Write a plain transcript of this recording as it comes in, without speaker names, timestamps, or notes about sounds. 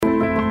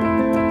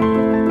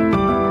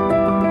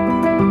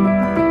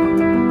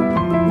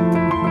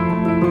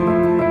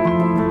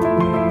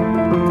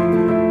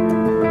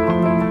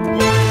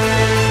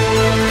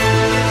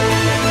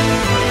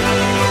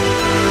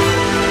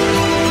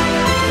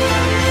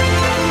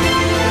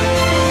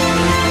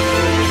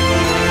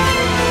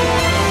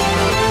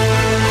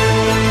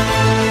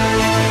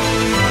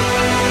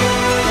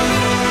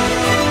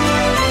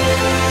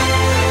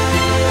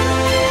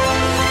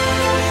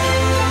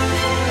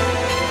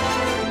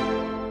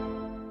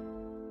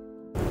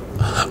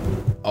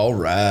All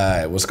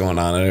right, what's going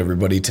on,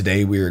 everybody?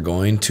 Today we are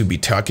going to be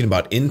talking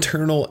about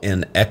internal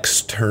and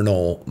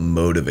external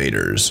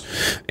motivators.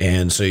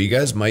 And so you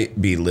guys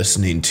might be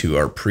listening to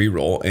our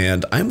pre-roll,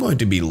 and I'm going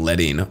to be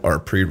letting our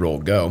pre-roll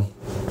go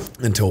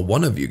until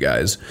one of you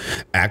guys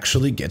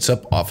actually gets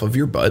up off of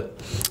your butt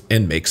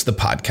and makes the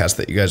podcast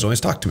that you guys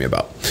always talk to me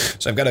about.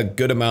 So I've got a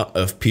good amount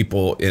of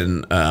people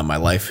in my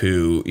life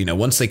who,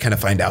 once they kind of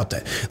find out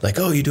that, like,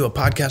 oh, you do a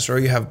podcast, or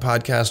you have a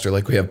podcast, or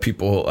like we have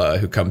people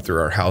who come through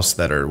our house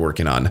that are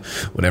working on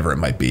whatever it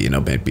might be,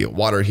 maybe a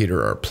water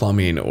heater or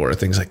plumbing or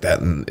things like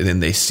that. And then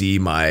they see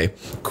my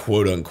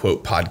quote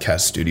unquote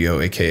podcast studio,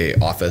 aka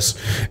office,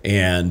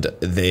 and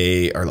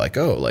they are like,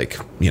 oh, like,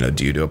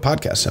 do you do a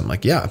podcast? I'm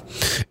like, yeah.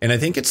 And I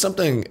think it's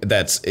something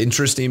that's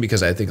interesting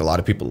because I think a lot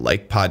of people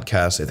like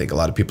podcasts. I think a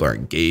lot of people are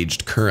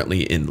engaged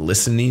currently in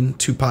listening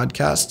to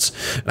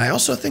podcasts. And I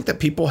also think that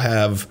people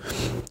have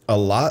a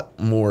lot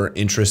more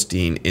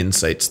interesting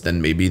insights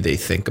than maybe they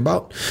think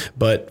about.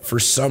 But for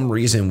some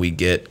reason, we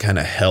get kind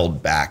of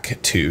held back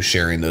to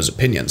sharing those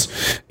opinions.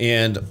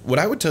 And what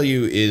I would tell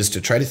you is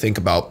to try to think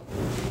about,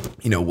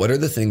 what are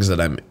the things that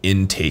I'm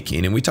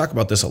intaking? And we talk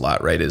about this a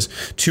lot, right? Is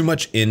too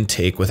much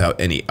intake without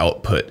any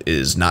output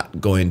is not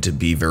going to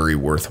be very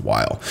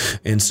worthwhile.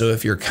 And so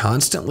if you're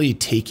constantly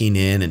taking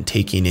in and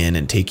taking in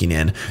and taking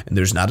in, and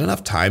there's not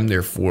enough time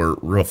there for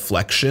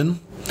reflection,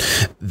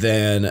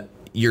 then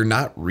you're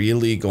not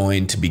really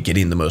going to be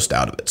getting the most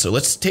out of it. So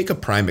let's take a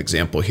prime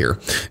example here,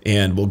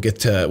 and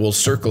we'll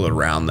circle it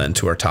around then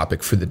to our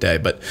topic for the day.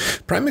 But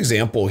prime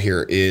example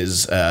here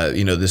is,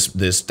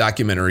 this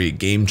documentary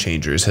Game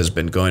Changers has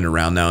been going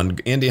around now.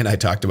 And Andy and I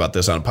talked about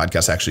this on a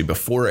podcast actually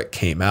before it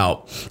came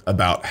out,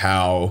 about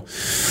how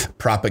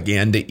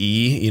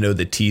propaganda-y,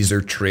 the teaser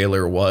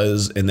trailer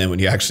was. And then when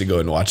you actually go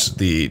and watch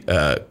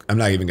I'm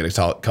not even going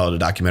to call it a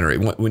documentary.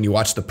 When you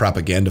watch the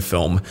propaganda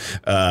film,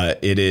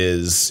 it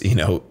is,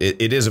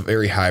 it is a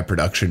very high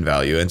production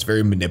value, and it's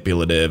very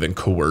manipulative and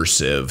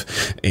coercive.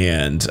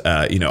 And,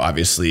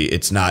 obviously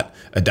it's not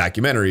a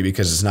documentary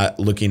because it's not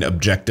looking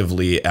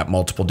objectively at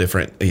multiple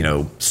different,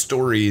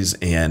 stories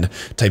and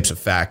types of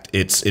fact.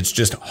 It's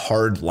just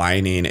hard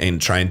lining and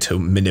trying to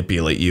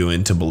manipulate you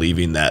into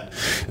believing that,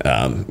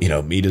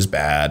 meat is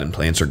bad and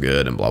plants are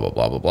good and blah, blah,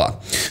 blah, blah, blah.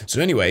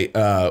 So anyway,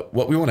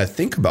 what we want to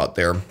think about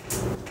there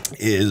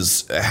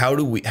is how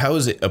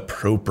is it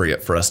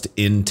appropriate for us to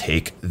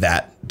intake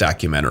that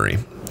documentary?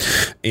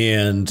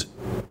 And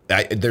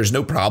there's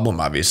no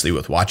problem, obviously,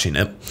 with watching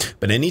it.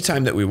 But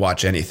anytime that we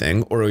watch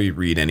anything, or we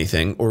read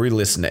anything, or we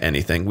listen to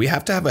anything, we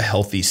have to have a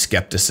healthy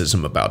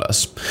skepticism about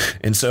us.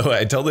 And so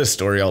I tell this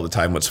story all the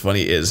time. What's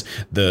funny is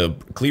the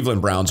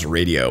Cleveland Browns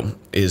radio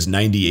is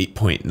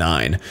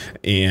 98.9,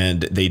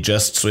 and they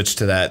just switched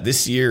to that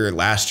this year.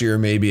 Last year,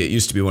 maybe it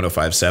used to be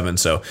 105.7.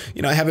 So,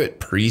 I have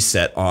it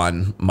preset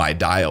on my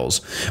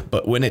dials.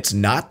 But when it's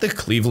not the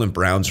Cleveland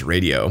Browns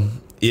radio,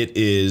 it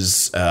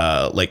is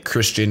like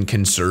Christian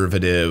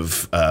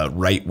conservative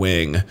right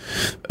wing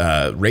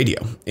radio,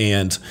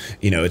 and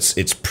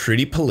it's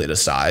pretty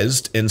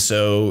politicized. And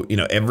so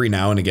every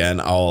now and again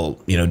I'll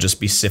just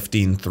be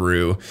sifting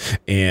through,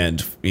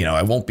 and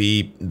I won't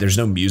be. There's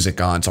no music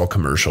on; it's all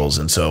commercials,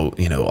 and so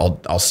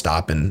I'll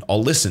stop and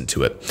I'll listen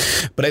to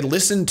it. But I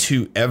listen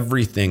to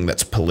everything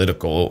that's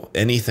political,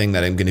 anything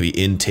that I'm going to be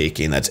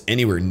intaking that's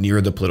anywhere near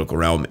the political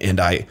realm,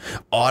 and I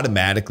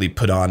automatically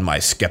put on my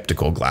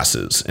skeptical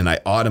glasses, and I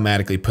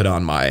automatically put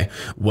on my,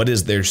 what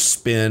is their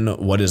spin?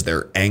 What is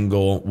their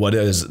angle? What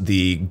is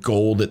the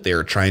goal that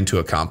they're trying to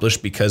accomplish?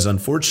 Because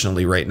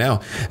unfortunately right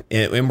now,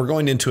 and we're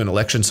going into an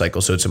election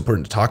cycle, so it's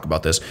important to talk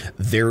about this,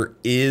 there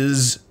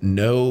is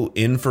no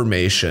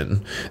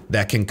information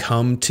that can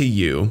come to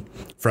you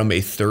from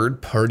a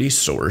third party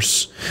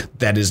source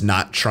that is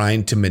not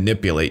trying to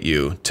manipulate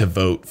you to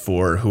vote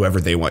for whoever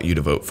they want you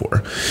to vote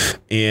for.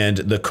 And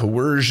the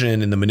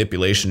coercion and the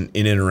manipulation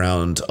in and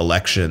around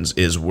elections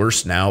is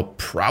worse now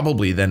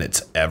probably than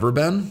it's ever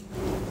been.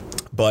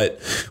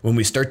 But when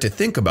we start to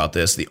think about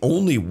this, the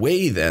only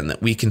way then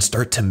that we can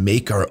start to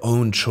make our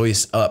own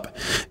choice up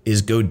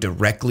is go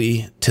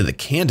directly to the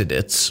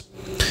candidates,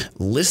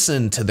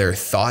 listen to their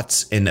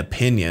thoughts and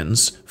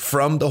opinions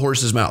from the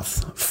horse's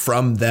mouth,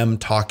 from them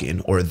talking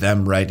or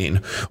them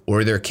writing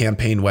or their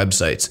campaign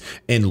websites,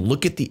 and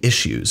look at the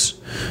issues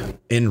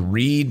and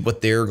read what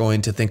they're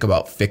going to think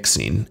about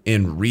fixing,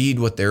 and read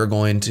what they're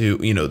going to,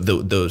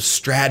 those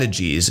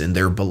strategies and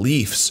their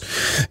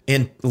beliefs,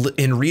 and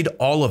read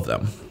all of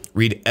them.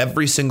 Read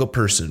every single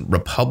person,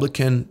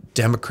 Republican,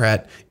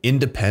 Democrat,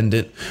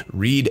 Independent,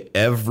 read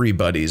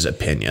everybody's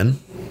opinion,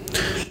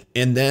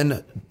 and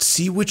then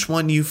see which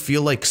one you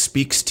feel like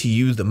speaks to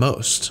you the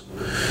most.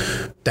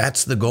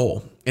 That's the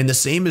goal. And the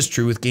same is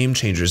true with Game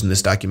Changers in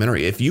this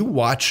documentary. If you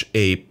watch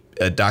a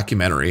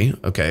documentary,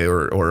 okay,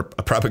 or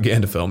a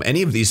propaganda film,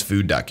 any of these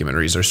food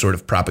documentaries are sort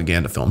of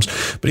propaganda films.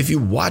 But if you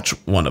watch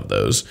one of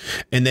those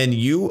and then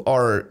you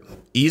are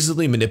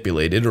easily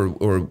manipulated or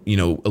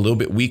a little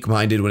bit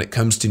weak-minded when it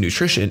comes to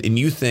nutrition, and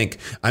you think,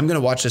 I'm going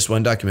to watch this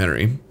one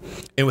documentary,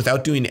 and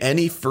without doing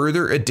any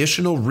further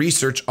additional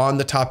research on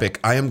the topic,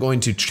 I am going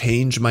to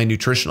change my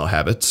nutritional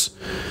habits,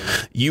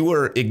 you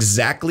are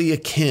exactly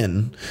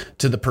akin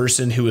to the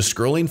person who was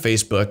scrolling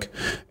Facebook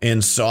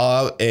and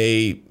saw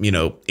a,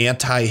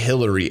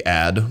 anti-Hillary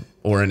ad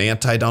or an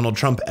anti-Donald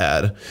Trump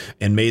ad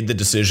and made the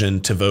decision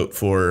to vote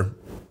for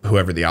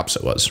whoever the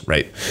opposite was,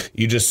 right?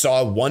 You just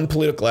saw one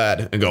political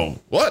ad and go,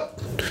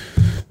 what?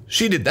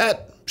 She did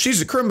that. She's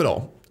a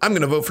criminal. I'm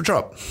going to vote for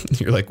Trump.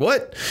 You're like,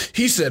 what?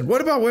 He said,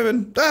 what about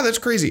women? That's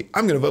crazy.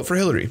 I'm going to vote for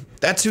Hillary.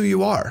 That's who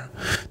you are.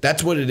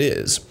 That's what it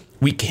is.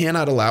 We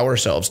cannot allow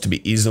ourselves to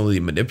be easily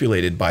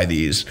manipulated by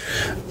these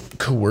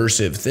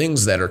coercive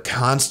things that are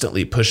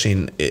constantly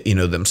pushing,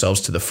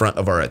 themselves to the front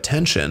of our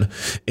attention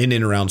in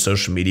and around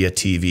social media,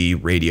 TV,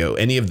 radio,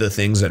 any of the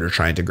things that are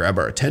trying to grab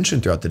our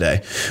attention throughout the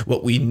day.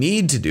 What we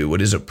need to do,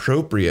 what is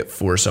appropriate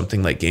for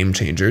something like Game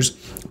Changers,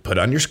 put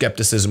on your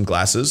skepticism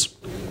glasses,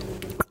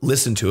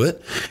 listen to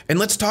it, and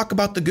let's talk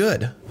about the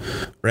good,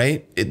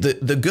 right?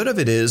 The good of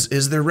it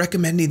is they're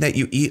recommending that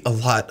you eat a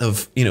lot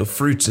of,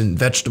 fruits and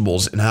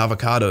vegetables and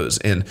avocados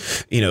and,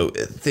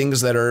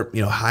 things that are,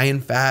 high in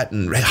fat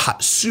and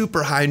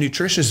super high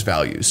nutritious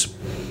values.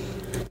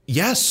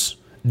 Yes,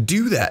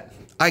 do that.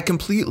 I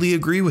completely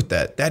agree with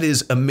that. That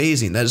is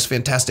amazing. That is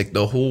fantastic.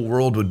 The whole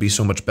world would be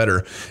so much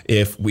better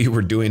if we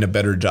were doing a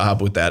better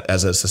job with that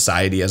as a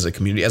society, as a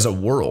community, as a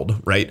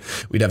world, right?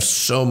 We'd have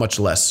so much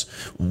less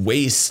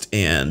waste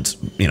and,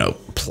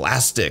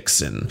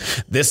 plastics and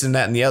this and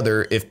that and the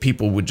other if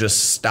people would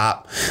just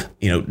stop,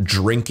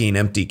 drinking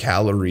empty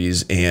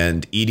calories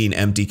and eating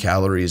empty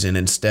calories and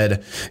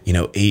instead,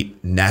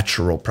 ate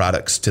natural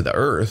products to the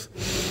earth.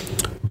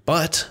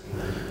 But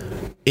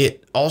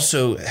it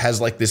also has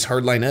like this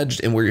hardline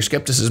edge, and where your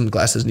skepticism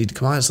glasses need to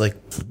come on is like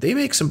they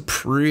make some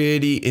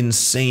pretty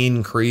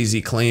insane,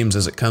 crazy claims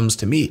as it comes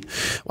to meat.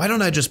 Why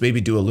don't I just maybe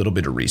do a little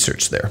bit of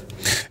research there?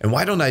 And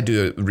why don't I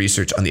do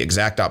research on the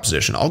exact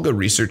opposition? I'll go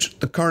research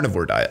the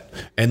carnivore diet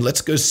and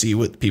let's go see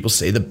what people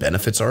say the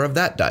benefits are of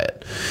that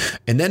diet.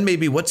 And then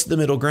maybe what's the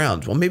middle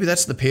ground? Well, maybe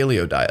that's the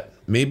paleo diet.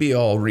 Maybe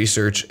I'll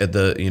research at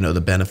the,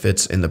 the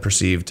benefits and the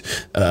perceived,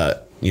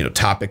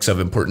 topics of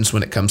importance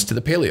when it comes to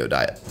the paleo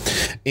diet.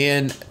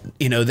 And,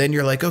 then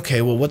you're like,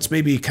 okay, well, what's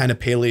maybe kind of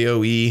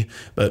paleo-y,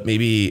 but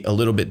maybe a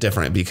little bit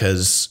different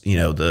because,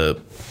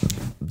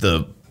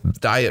 the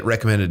diet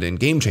recommended in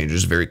Game Changers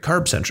is very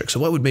carb centric.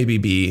 So what would maybe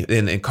be,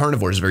 and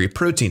carnivore is very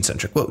protein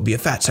centric. What would be a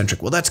fat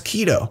centric? Well, that's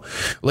keto.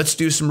 Let's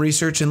do some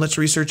research and let's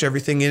research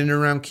everything in and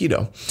around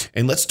keto.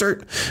 And let's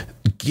start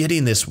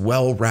getting this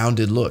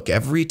well-rounded look.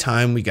 Every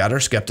time we got our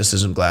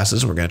skepticism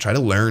glasses, we're going to try to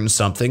learn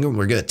something and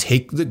we're going to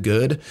take the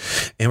good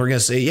and we're going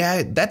to say,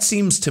 yeah, that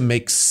seems to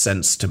make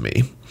sense to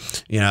me.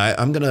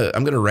 I'm going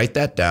to write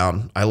that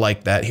down. I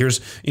like that.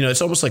 Here's,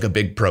 it's almost like a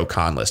big pro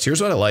con list.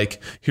 Here's what I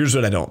like. Here's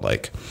what I don't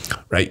like,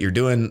 right? You're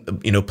doing,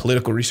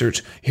 political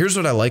research. Here's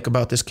what I like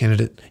about this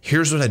candidate.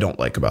 Here's what I don't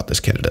like about this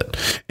candidate.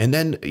 And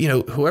then,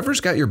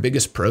 whoever's got your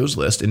biggest pros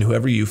list and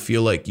whoever you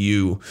feel like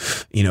you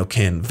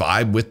can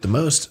vibe with the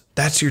most,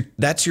 that's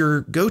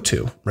your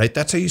go-to, right?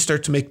 That's how you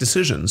start to make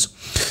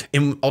decisions.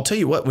 And I'll tell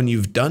you what, when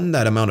you've done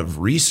that amount of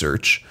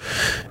research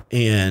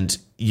and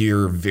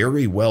you're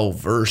very well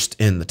versed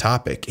in the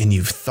topic and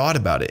you've thought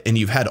about it and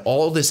you've had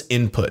all this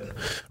input,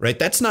 right?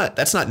 That's not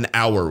an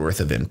hour worth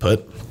of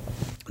input.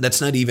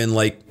 That's not even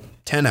like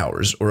 10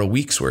 hours or a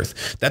week's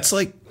worth. That's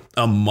like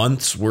a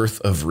month's worth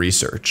of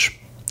research.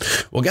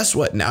 Well, guess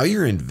what? Now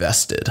you're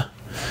invested.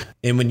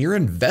 And when you're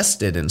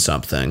invested in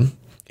something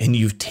and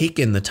you've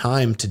taken the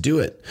time to do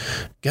it,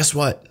 guess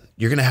what?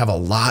 You're going to have a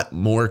lot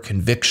more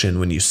conviction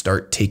when you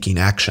start taking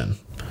action.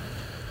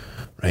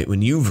 Right?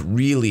 When you've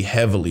really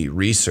heavily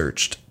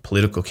researched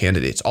political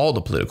candidates, all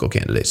the political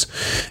candidates,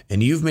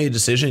 and you've made a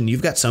decision,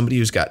 you've got somebody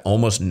who's got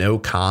almost no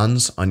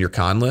cons on your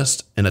con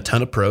list and a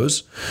ton of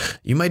pros,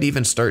 you might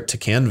even start to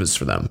canvas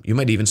for them. You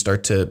might even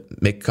start to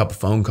make a couple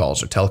phone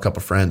calls or tell a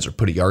couple friends or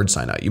put a yard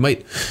sign out. You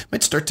might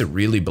start to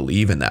really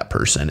believe in that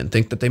person and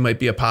think that they might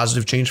be a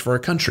positive change for our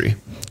country,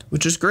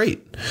 which is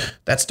great.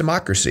 That's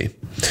democracy.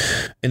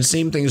 And the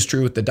same thing is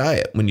true with the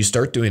diet. When you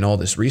start doing all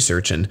this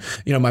research, and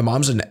my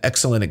mom's an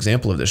excellent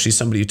example of this. She's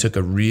somebody who took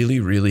a really,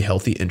 really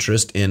healthy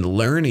interest in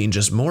learning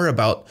just more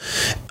about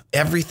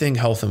everything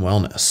health and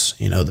wellness,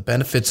 the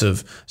benefits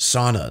of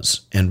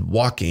saunas and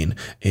walking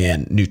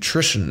and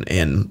nutrition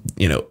and,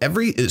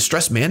 every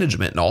stress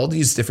management and all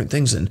these different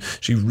things. And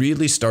she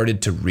really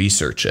started to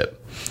research it.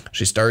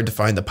 She started to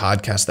find the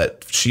podcast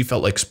that she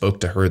felt like spoke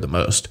to her the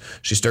most.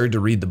 She started to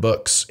read the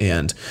books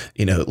and,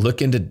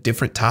 look into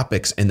different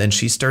topics. And then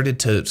she started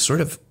to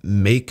sort of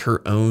make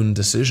her own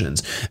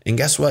decisions. And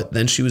guess what?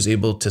 Then she was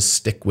able to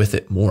stick with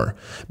it more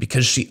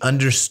because she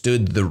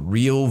understood the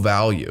real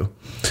value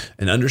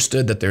and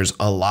understood that there's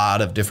a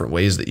lot of different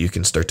ways that you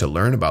can start to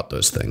learn about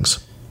those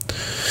things.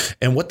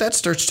 And what that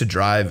starts to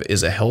drive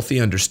is a healthy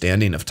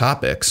understanding of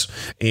topics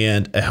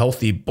and a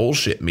healthy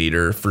bullshit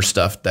meter for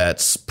stuff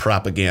that's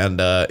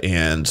propaganda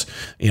and,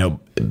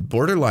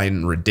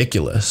 borderline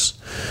ridiculous.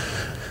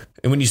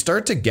 And when you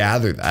start to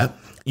gather that,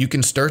 you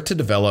can start to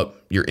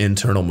develop your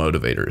internal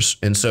motivators.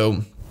 And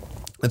so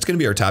that's going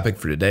to be our topic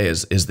for today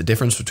is the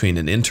difference between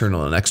an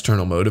internal and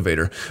external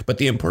motivator. But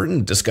the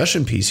important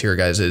discussion piece here,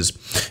 guys, is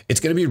it's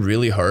going to be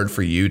really hard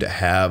for you to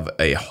have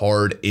a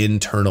hard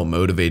internal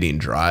motivating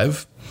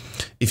drive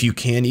if you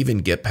can't even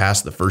get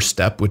past the first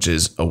step, which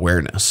is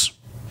awareness.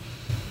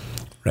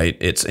 Right?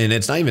 It's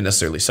not even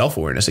necessarily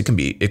self-awareness. It can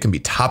be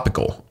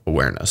topical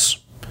awareness.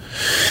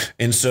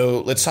 And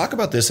so let's talk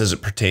about this as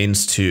it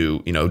pertains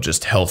to,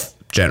 just health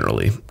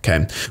generally.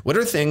 Okay. What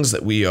are things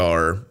that we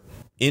are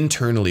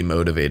internally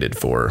motivated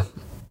for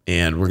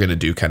and we're going to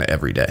do kind of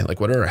every day? Like,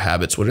 what are our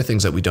habits? What are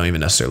things that we don't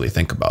even necessarily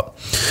think about?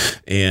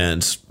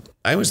 And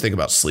I always think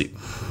about sleep,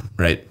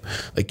 right?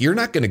 Like, you're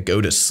not going to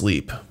go to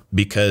sleep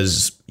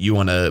because you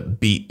want to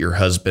beat your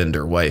husband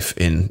or wife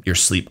in your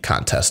sleep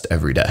contest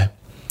every day,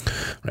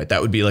 right?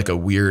 That would be like a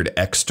weird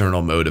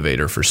external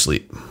motivator for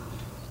sleep.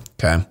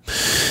 Okay.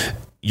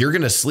 You're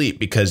going to sleep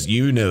because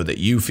you know that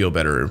you feel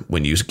better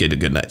when you get a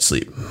good night's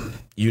sleep.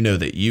 You know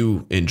that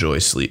you enjoy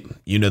sleep.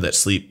 You know that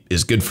sleep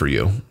is good for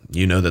you.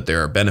 You know that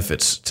there are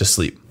benefits to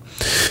sleep.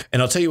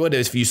 And I'll tell you what,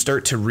 if you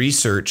start to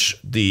research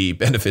the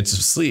benefits of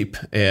sleep,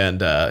 and,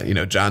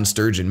 John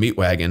Sturgeon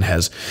Meatwagon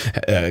has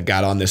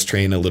got on this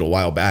train a little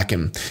while back,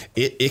 and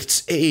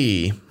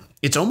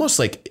it's almost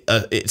like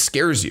it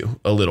scares you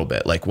a little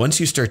bit. Like, once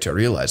you start to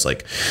realize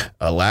like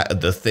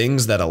the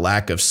things that a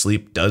lack of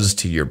sleep does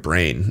to your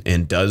brain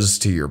and does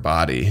to your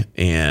body,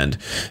 and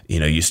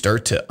you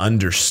start to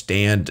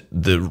understand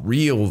the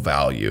real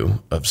value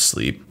of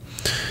sleep.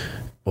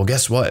 Well,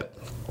 guess what?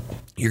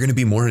 You're going to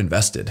be more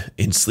invested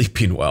in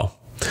sleeping well.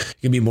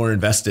 You can be more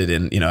invested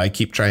in, I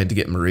keep trying to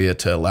get Maria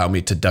to allow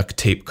me to duct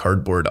tape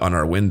cardboard on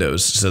our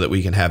windows so that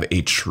we can have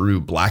a true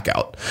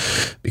blackout,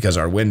 because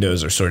our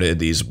windows are sort of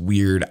these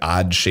weird,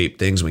 odd shaped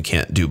things. We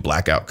can't do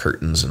blackout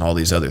curtains and all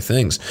these other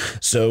things.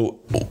 So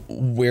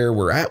where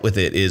we're at with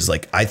it is,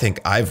 like, I think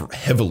I've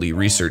heavily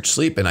researched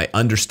sleep and I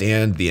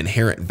understand the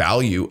inherent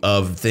value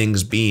of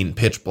things being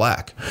pitch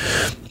black.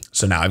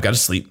 So now I've got a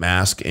sleep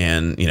mask,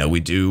 and, we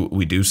do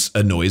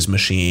a noise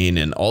machine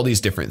and all these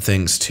different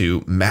things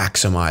to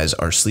maximize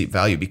our sleep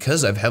value,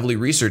 because I've heavily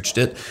researched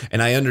it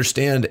and I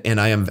understand, and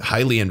I am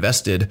highly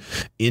invested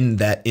in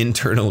that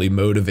internally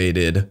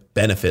motivated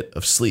benefit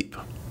of sleep.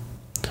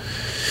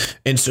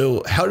 And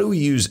so how do we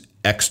use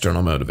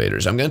external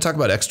motivators? I'm going to talk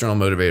about external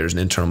motivators and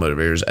internal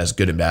motivators as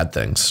good and bad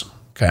things.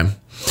 Okay.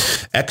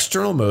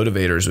 External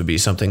motivators would be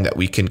something that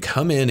we can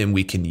come in and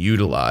we can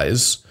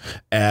utilize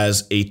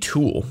as a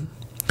tool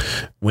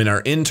when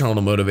our internal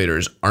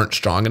motivators aren't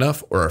strong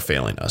enough or are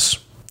failing us.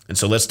 And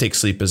so let's take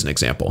sleep as an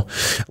example.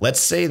 Let's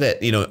say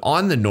that,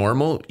 on the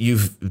normal,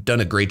 you've done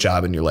a great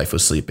job in your life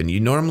with sleep, and you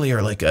normally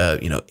are like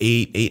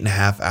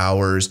 8.5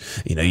 hours.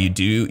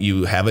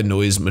 You have a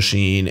noise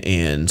machine,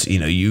 and,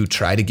 you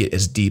try to get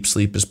as deep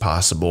sleep as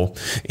possible,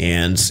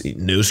 and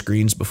no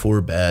screens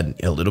before bed,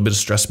 a little bit of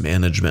stress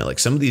management, like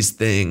some of these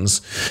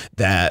things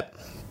that,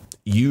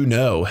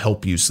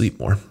 help you sleep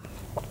more.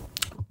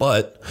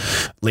 But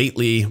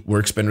lately,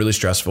 work's been really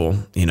stressful.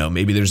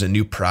 Maybe there's a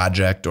new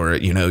project, or,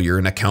 you're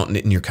an accountant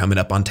and you're coming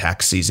up on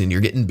tax season.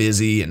 You're getting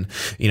busy, and,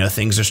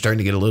 things are starting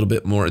to get a little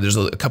bit more. There's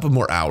a couple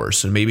more hours.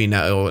 So maybe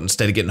now,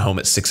 instead of getting home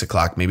at 6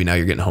 o'clock, maybe now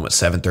you're getting home at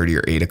 7:30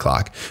 or 8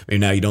 o'clock. Maybe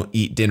now you don't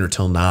eat dinner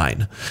till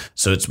 9.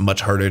 So it's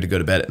much harder to go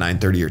to bed at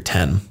 9:30 or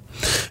 10.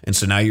 And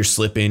so now you're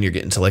slipping, you're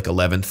getting to like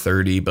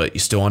 11:30, but you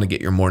still want to get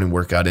your morning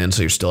workout in.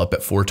 So you're still up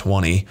at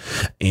 4:20.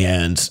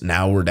 And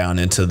now we're down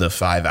into the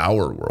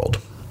 5-hour world.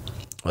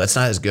 Well, that's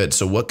not as good.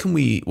 So what can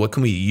we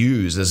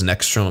use as an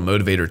external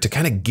motivator to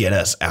kind of get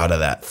us out of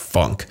that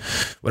funk?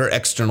 What are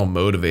external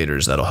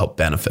motivators that'll help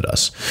benefit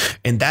us?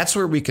 And that's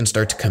where we can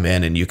start to come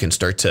in, and you can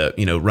start to,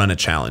 run a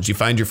challenge. You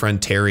find your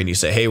friend Terry and you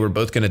say, hey, we're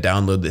both going to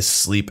download this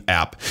sleep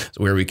app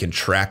where we can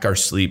track our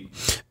sleep,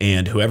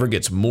 and whoever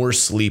gets more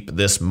sleep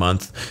this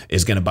month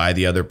is going to buy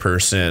the other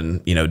person,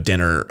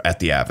 dinner at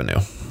the Avenue.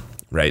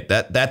 Right.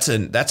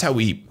 That's how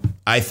we,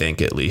 I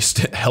think at least,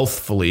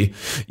 healthfully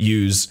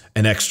use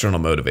an external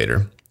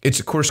motivator. It's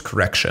a course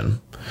correction,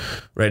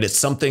 right? It's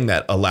something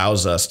that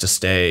allows us to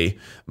stay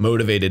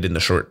motivated in the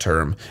short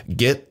term,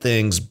 get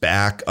things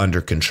back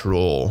under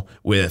control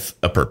with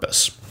a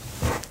purpose.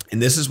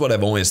 And this is what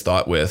I've always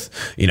thought with,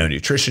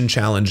 nutrition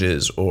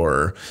challenges,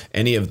 or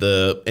any of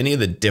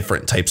the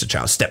different types of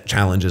challenges, step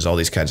challenges, all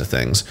these kinds of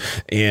things.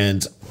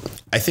 And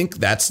I think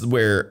that's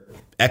where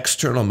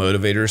external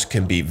motivators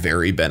can be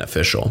very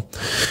beneficial.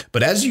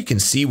 But as you can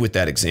see with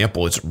that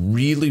example, it's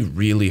really,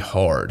 really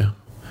hard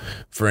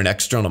for an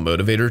external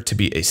motivator to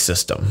be a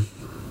system,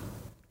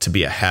 to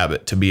be a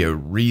habit, to be a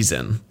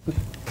reason.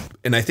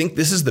 And I think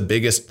this is the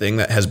biggest thing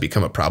that has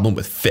become a problem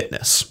with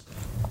fitness,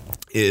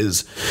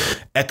 is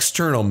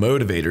external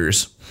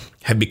motivators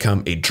have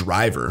become a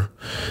driver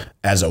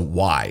as a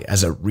why,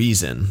 as a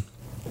reason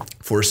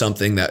for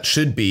something that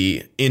should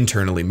be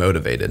internally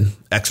motivated.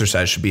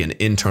 Exercise should be an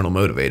internal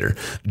motivator,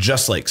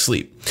 just like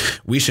sleep.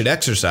 We should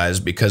exercise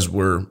because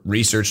we're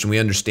researched and we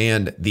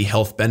understand the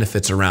health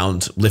benefits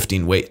around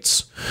lifting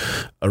weights,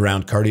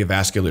 around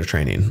cardiovascular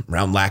training,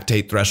 around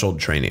lactate threshold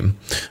training,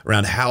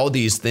 around how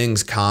these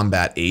things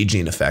combat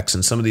aging effects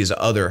and some of these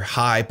other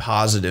high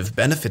positive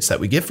benefits that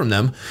we get from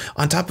them,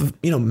 on top of,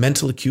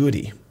 mental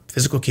acuity,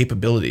 physical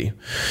capability,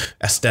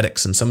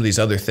 aesthetics, and some of these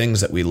other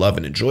things that we love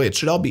and enjoy. It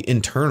should all be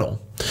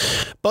internal.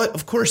 But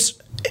of course,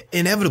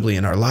 inevitably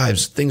in our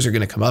lives, things are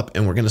going to come up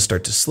and we're going to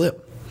start to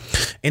slip.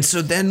 And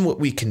so then what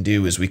we can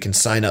do is we can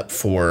sign up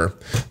for,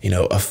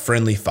 a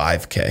friendly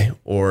 5K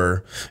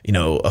or,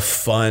 a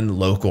fun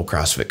local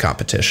CrossFit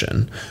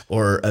competition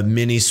or a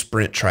mini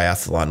sprint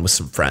triathlon with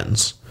some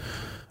friends,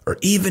 or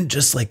even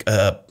just like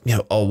a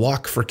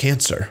walk for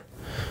cancer.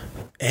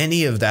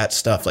 Any of that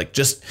stuff, like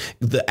just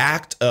the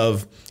act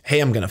of, hey,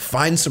 I'm going to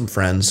find some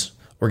friends.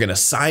 We're going to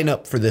sign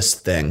up for this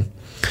thing.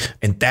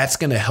 And that's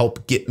going to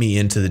help get me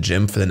into the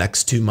gym for the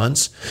next 2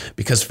 months.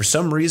 Because for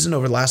some reason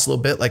over the last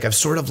little bit, like I've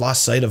sort of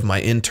lost sight of my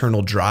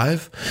internal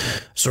drive,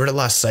 sort of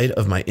lost sight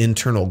of my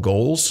internal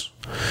goals.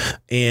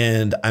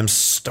 And I'm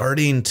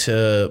starting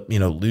to,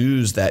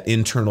 lose that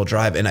internal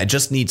drive. And I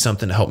just need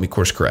something to help me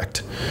course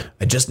correct.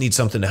 I just need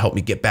something to help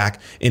me get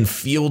back and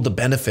feel the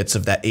benefits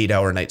of that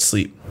 8-hour night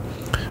sleep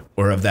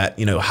or of that,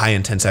 high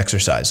intense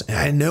exercise. And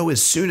I know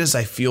as soon as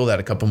I feel that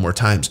a couple more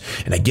times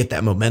and I get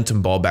that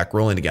momentum ball back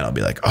rolling again, I'll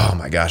be like, oh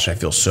my gosh, I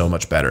feel so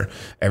much better.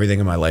 Everything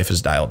in my life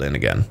is dialed in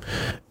again.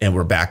 And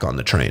we're back on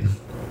the train.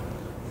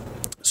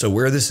 So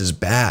where this is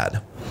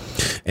bad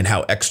and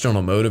how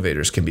external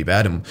motivators can be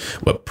bad, and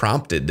what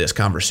prompted this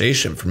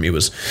conversation for me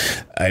was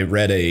I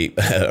read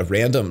a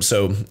random.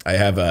 So I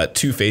have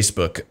 2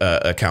 Facebook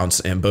accounts,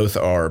 and both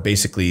are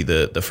basically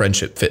the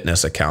friendship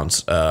fitness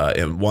accounts.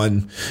 And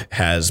one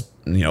has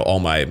all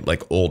my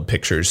like old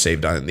pictures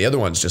saved on it. And the other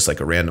one's just like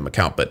a random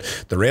account. But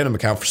the random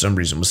account for some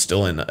reason was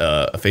still in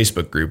a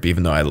Facebook group,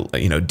 even though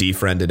I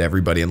defriended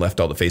everybody and left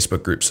all the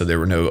Facebook groups. So there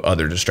were no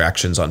other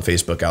distractions on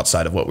Facebook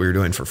outside of what we were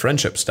doing for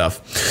friendship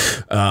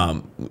stuff.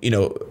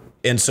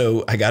 And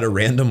so I got a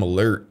random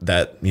alert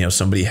that,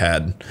 somebody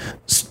had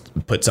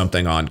put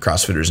something on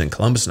CrossFitters in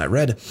Columbus, and I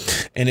read,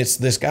 and it's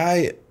this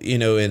guy,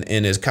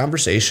 in his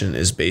conversation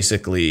is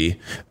basically,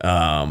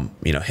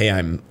 hey,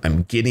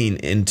 I'm getting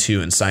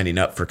into and signing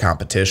up for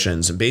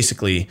competitions, and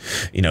basically,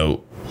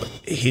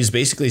 he's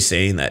basically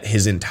saying that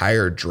his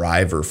entire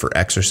driver for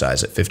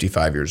exercise at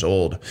 55 years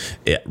old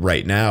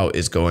right now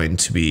is going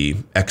to be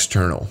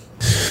external.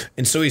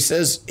 And so he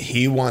says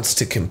he wants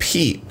to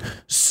compete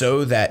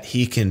so that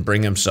he can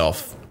bring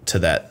himself to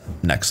that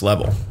next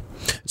level,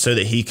 so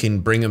that he can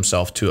bring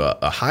himself to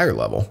a higher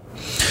level.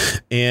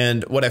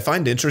 And what I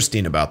find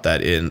interesting about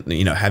that, in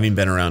having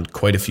been around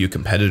quite a few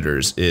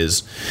competitors,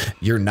 is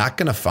you're not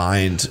going to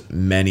find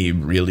many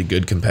really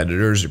good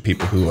competitors or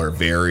people who are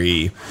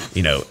very,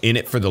 in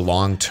it for the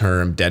long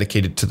term,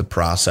 dedicated to the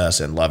process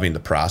and loving the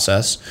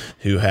process,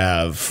 who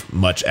have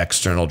much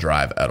external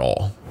drive at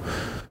all.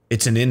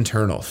 It's an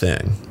internal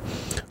thing,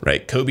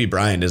 right? Kobe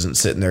Bryant isn't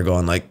sitting there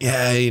going like,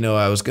 yeah,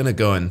 I was going to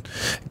go and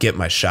get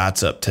my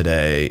shots up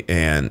today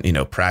and,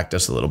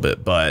 practice a little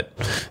bit, but,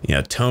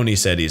 Tony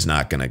said he's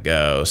not going to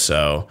go.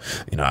 So,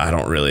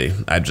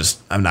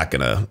 I'm not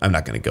going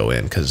to go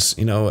in because,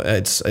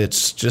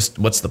 it's just,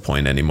 what's the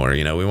point anymore?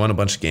 We won a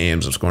bunch of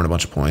games. I'm scoring a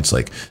bunch of points.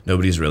 Like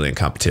nobody's really in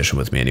competition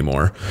with me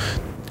anymore.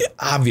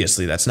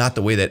 Obviously, that's not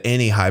the way that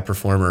any high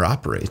performer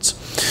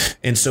operates.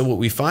 And so what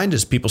we find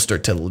is people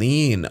start to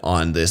lean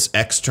on this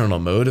external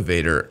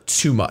motivator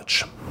too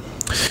much.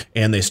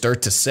 And they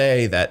start to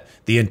say that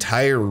the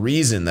entire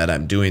reason that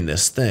I'm doing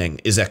this thing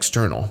is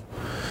external.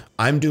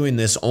 I'm doing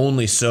this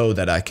only so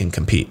that I can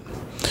compete.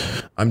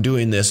 I'm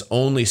doing this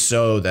only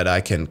so that I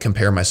can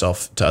compare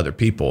myself to other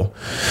people.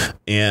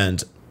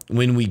 And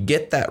when we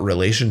get that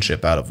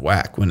relationship out of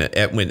whack, when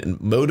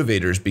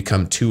motivators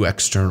become too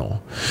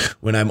external,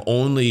 when I'm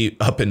only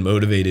up and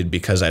motivated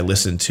because I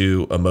listen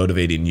to a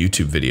motivating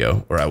YouTube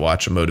video, or I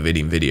watch a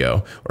motivating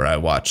video, or I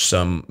watch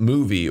some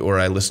movie, or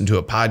I listen to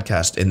a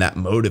podcast, and that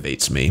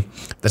motivates me,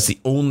 that's the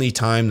only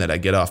time that I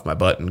get off my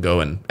butt and go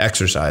and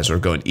exercise or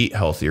go and eat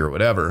healthy or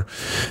whatever,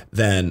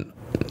 then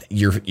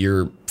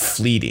you're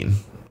fleeting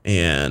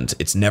and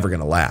it's never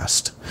going to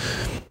last.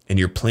 And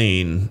you're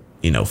playing,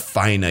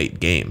 finite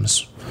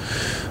games.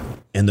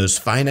 And those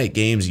finite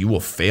games you will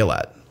fail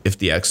at if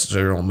the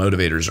external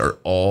motivators are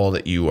all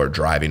that you are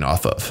driving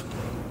off of.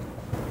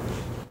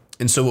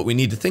 And so what we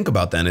need to think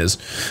about then is,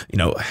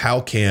 how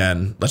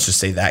can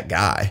that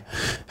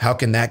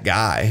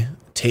guy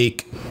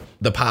take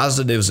the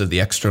positives of the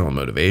external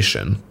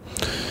motivation,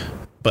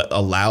 but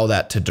allow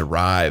that to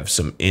derive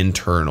some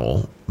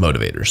internal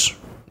motivators,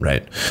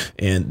 right?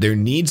 And there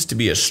needs to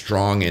be a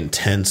strong,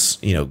 intense,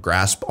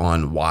 grasp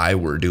on why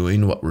we're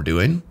doing what we're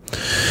doing.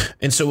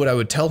 And so what I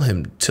would tell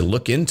him to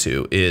look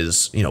into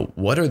is,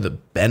 what are the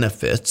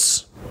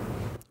benefits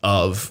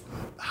of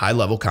high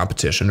level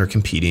competition or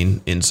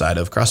competing inside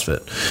of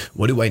CrossFit?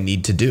 What do I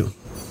need to do?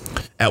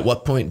 At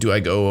what point do I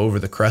go over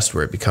the crest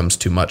where it becomes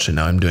too much and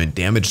now I'm doing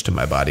damage to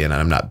my body and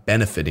I'm not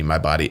benefiting my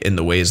body in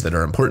the ways that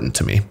are important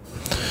to me?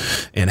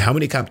 And how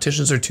many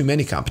competitions are too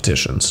many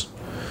competitions?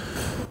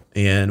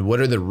 And what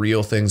are the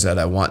real things that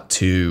I want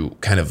to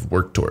kind of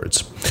work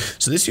towards?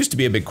 So this used to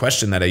be a big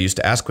question that I used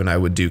to ask when I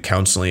would do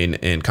counseling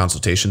and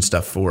consultation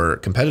stuff for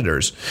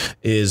competitors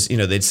is,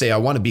 they'd say, I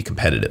want to be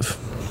competitive,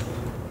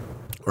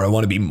 or I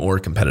want to be more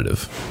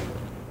competitive.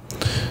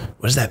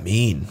 What does that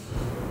mean?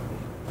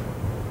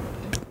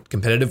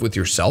 Competitive with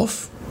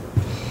yourself?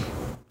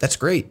 That's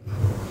great.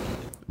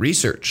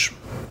 Research.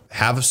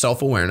 Have a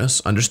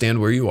self-awareness,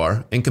 understand where you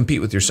are, and compete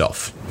with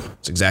yourself.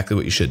 It's exactly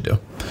what you should do,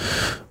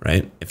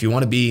 right? If you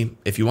want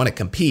to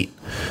compete,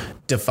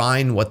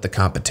 define what the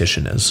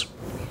competition is.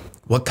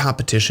 What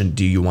competition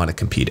do you want to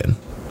compete in?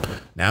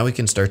 Now we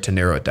can start to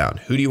narrow it down.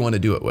 Who do you want to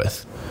do it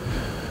with?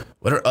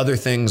 What are other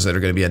things that are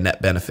going to be a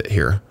net benefit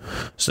here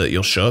so that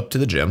you'll show up to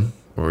the gym,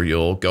 or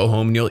you'll go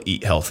home and you'll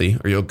eat healthy,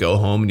 or you'll go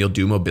home and you'll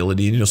do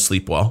mobility and you'll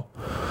sleep well?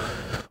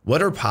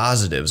 What are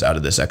positives out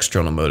of this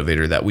external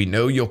motivator that we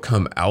know you'll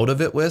come out of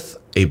it with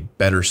a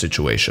better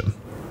situation?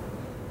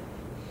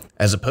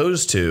 As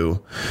opposed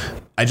to,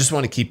 I just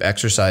want to keep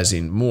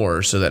exercising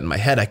more so that in my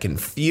head I can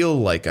feel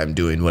like I'm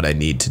doing what I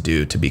need to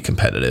do to be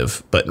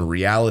competitive. But in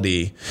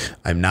reality,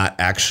 I'm not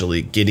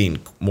actually getting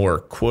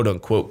more quote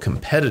unquote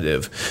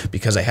competitive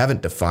because I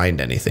haven't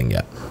defined anything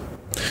yet.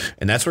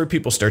 And that's where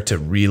people start to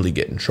really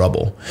get in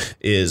trouble,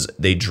 is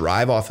they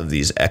drive off of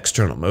these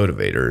external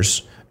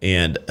motivators,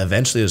 and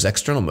eventually those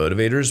external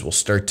motivators will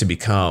start to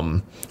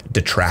become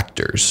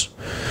detractors,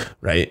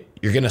 right?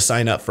 You're going to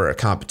sign up for a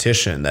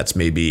competition that's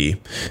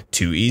maybe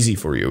too easy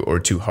for you or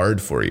too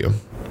hard for you,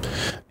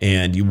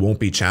 and you won't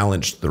be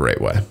challenged the right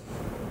way.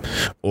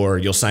 Or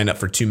you'll sign up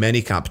for too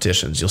many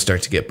competitions. You'll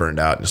start to get burned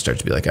out and start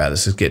to be like,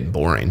 this is getting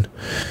boring.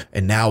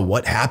 And now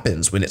what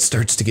happens when it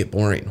starts to get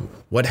boring?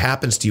 What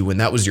happens to you when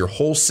that was your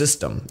whole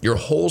system? Your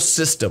whole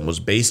system was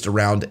based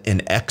around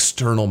an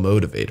external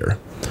motivator,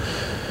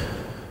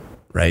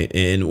 right?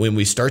 And when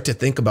we start to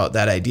think about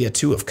that idea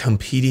too of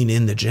competing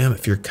in the gym,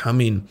 if you're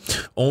coming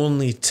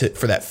only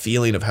for that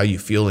feeling of how you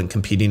feel and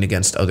competing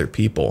against other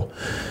people,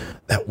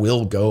 that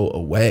will go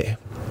away.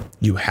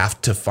 You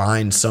have to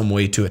find some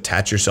way to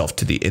attach yourself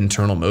to the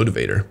internal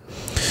motivator.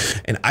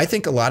 And I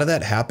think a lot of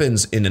that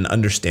happens in an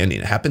understanding.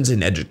 It happens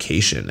in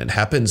education. It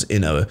happens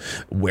in a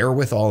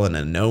wherewithal and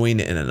a knowing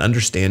and an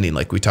understanding,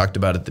 like we talked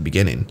about at the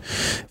beginning.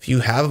 If you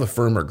have a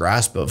firmer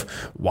grasp of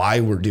why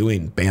we're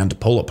doing band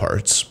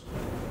pull-aparts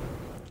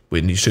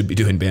when you should be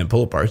doing band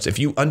pull-aparts, if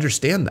you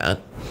understand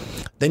that,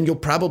 then you'll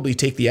probably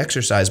take the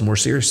exercise more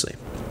seriously.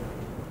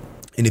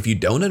 And if you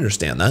don't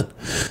understand that,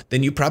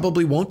 then you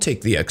probably won't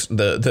take the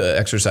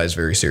exercise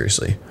very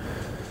seriously.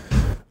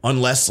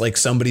 Unless like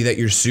somebody that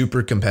you're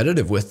super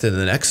competitive with to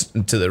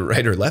the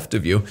right or left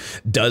of you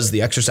does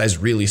the exercise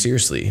really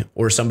seriously,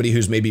 or somebody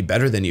who's maybe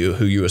better than you,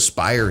 who you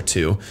aspire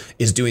to,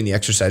 is doing the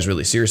exercise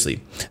really seriously,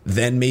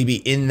 then maybe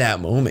in that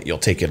moment you'll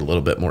take it a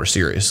little bit more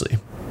seriously.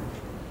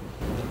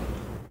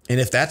 And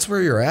if that's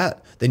where you're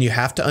at, then you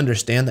have to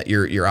understand that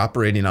you're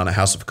operating on a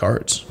house of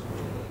cards.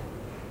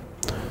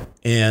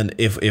 And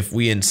if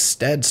we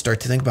instead start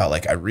to think about,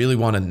 like, I really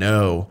want to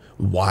know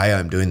why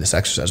I'm doing this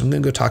exercise, I'm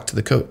going to go talk to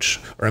the coach,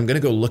 or I'm going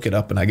to go look it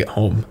up when I get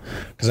home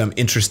because I'm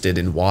interested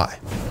in why.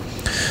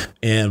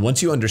 And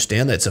once you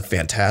understand that it's a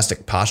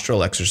fantastic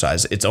postural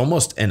exercise, it's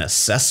almost an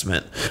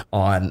assessment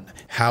on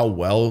how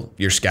well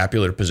your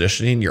scapular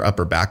positioning, your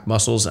upper back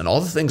muscles, and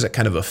all the things that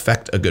kind of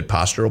affect a good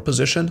postural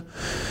position.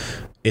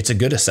 It's a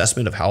good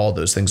assessment of how all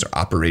those things are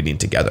operating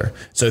together.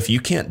 So if you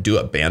can't do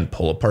a band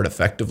pull apart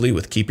effectively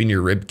with keeping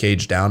your rib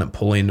cage down and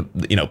pulling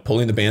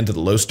the band to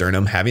the low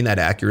sternum, having that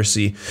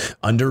accuracy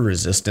under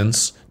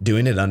resistance,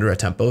 doing it under a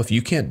tempo, if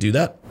you can't do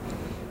that,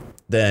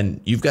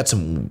 then you've got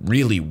some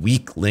really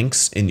weak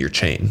links in your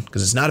chain,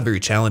 because it's not a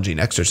very challenging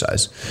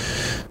exercise,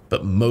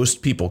 but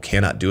most people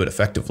cannot do it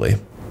effectively.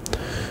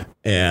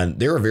 And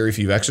there are very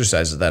few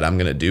exercises that I'm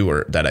going to do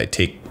or that I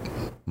take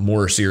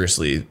more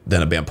seriously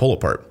than a band pull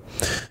apart.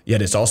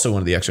 Yet it's also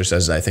one of the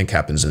exercises I think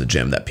happens in the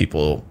gym that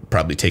people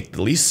probably take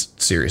the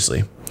least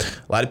seriously.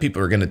 A lot of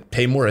people are going to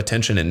pay more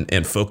attention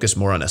and focus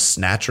more on a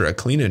snatch or a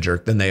clean and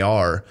jerk than they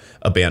are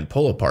a band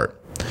pull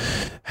apart.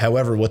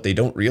 However, what they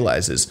don't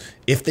realize is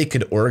if they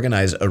could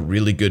organize a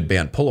really good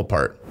band pull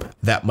apart,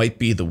 that might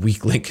be the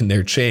weak link in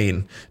their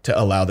chain to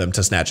allow them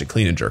to snatch a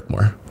clean and jerk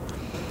more.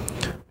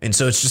 And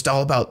so it's just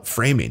all about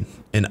framing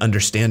and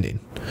understanding.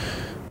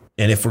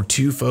 And if we're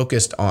too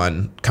focused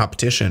on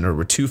competition, or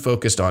we're too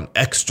focused on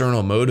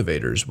external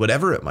motivators,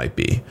 whatever it might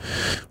be,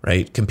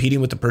 right?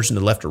 Competing with the person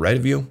to the left or right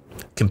of you,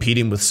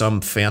 competing with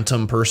some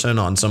phantom person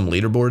on some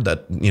leaderboard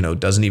that,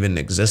 doesn't even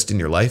exist in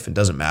your life and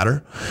doesn't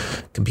matter,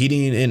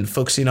 competing and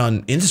focusing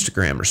on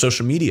Instagram or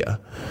social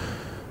media,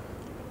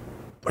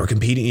 or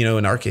competing,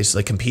 in our case,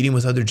 like competing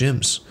with other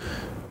gyms.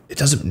 It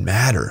doesn't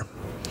matter.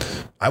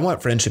 I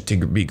want friendship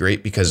to be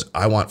great because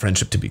I want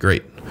friendship to be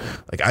great.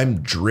 Like,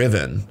 I'm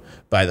driven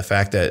by the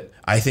fact that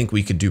I think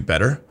we could do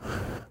better.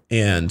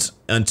 And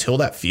until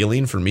that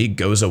feeling for me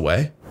goes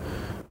away,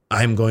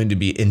 I'm going to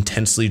be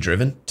intensely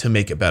driven to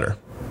make it better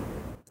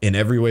in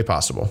every way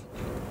possible.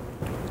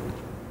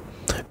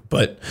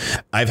 But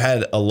I've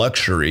had a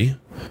luxury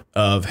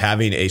of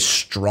having a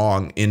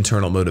strong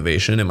internal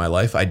motivation in my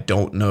life. I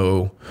don't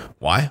know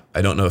why.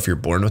 I don't know if you're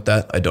born with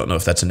that. I don't know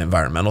if that's an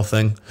environmental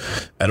thing.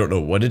 I don't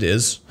know what it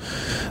is.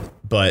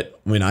 But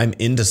when I'm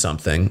into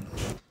something,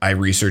 I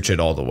research it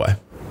all the way.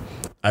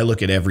 I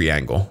look at every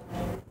angle: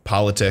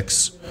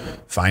 politics,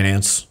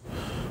 finance,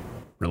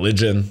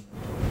 religion,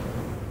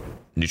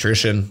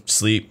 nutrition,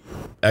 sleep,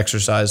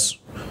 exercise,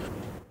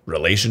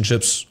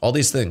 relationships, all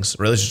these things.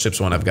 Relationships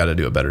one, I've got to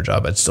do a better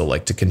job. I'd still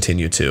like to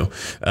continue to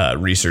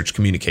research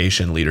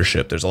communication,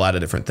 leadership. There's a lot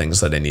of different things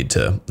that I need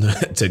to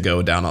to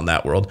go down on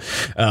that world.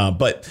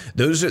 But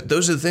those are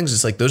the things.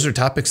 It's like those are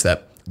topics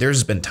that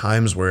there's been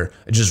times where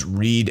I just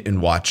read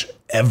and watch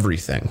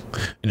everything.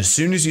 And as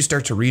soon as you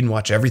start to read and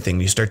watch everything,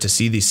 you start to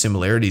see these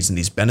similarities and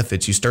these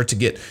benefits. You start to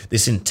get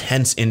this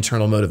intense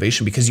internal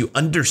motivation because you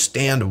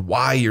understand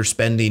why you're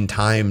spending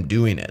time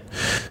doing it.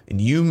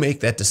 And you make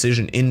that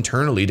decision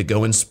internally to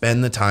go and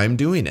spend the time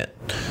doing it.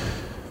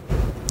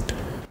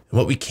 And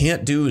what we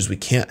can't do is we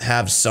can't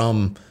have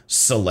some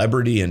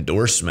celebrity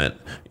endorsement.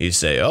 You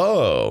say,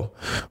 oh,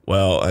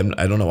 well,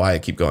 I don't know why I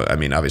keep going. I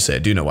mean, obviously I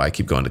do know why I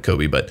keep going to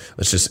Kobe, but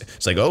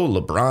it's like, oh,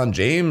 LeBron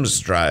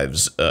James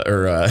drives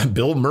or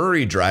Bill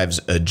Murray drives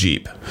a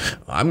Jeep.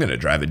 I'm going to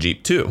drive a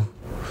Jeep too.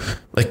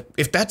 Like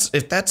if that's, I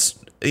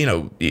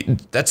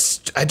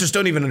just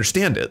don't even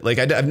understand it. Like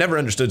I've never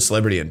understood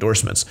celebrity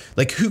endorsements.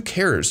 Like who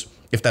cares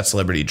if that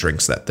celebrity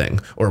drinks that thing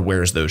or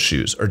wears those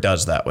shoes or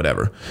does that,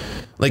 whatever.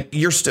 Like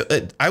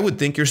I would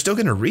think you're still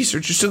going to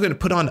research. You're still going to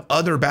put on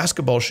other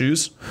basketball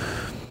shoes.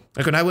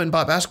 Like when I went and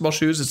bought basketball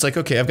shoes, it's like,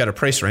 okay, I've got a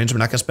price range. I'm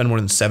not going to spend more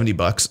than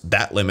 $70.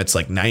 That limits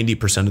like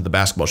 90% of the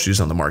basketball shoes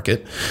on the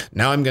market.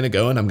 Now I'm going to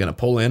go and I'm going to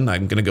pull in.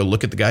 I'm going to go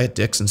look at the guy at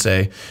Dick's and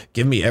say,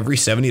 give me every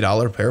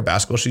 $70 pair of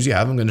basketball shoes you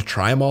have. I'm going to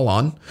try them all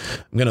on.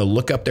 I'm going to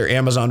look up their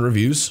Amazon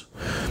reviews.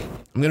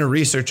 I'm going to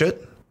research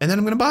it and then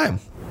I'm going to buy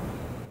them.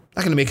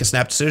 Not going to make a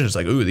snap decision. It's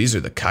like, ooh, these are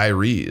the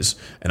Kyries.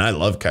 And I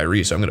love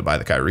Kyrie, so I'm going to buy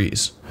the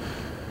Kyries.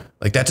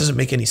 Like, that doesn't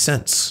make any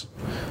sense.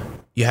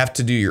 You have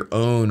to do your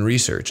own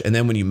research. And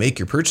then when you make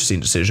your purchasing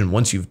decision,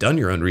 once you've done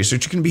your own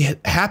research, you can be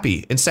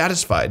happy and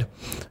satisfied.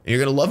 And you're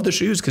going to love the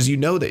shoes because you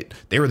know that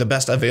they were the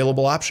best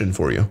available option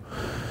for you.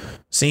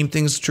 Same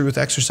thing is true with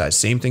exercise.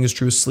 Same thing is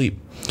true with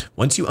sleep.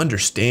 Once you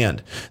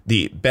understand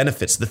the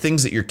benefits, the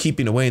things that you're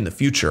keeping away in the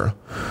future,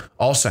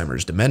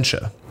 Alzheimer's,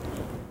 dementia,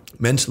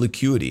 mental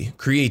acuity,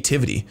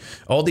 creativity,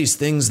 all these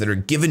things that are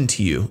given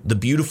to you, the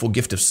beautiful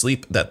gift of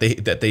sleep that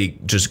they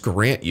just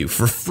grant you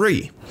for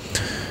free.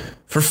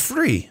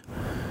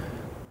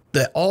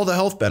 That all the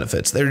health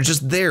benefits, they're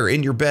just there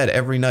in your bed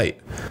every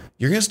night.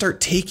 You're going to start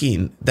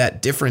taking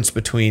that difference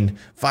between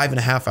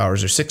 5.5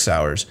 hours or 6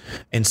 hours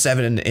and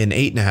 7 and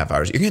 8.5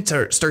 hours. You're going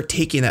to start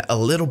taking that a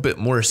little bit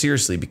more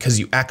seriously because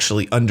you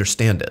actually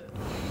understand it.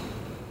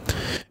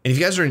 And if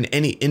you guys are in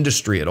any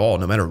industry at all,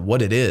 no matter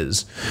what it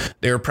is,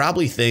 there are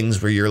probably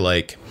things where you're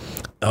like,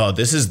 oh,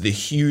 this is the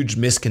huge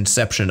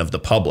misconception of the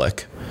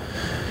public.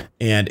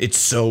 And it's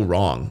so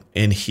wrong.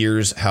 And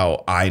here's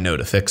how I know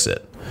to fix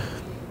it.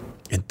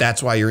 And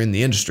that's why you're in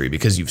the industry,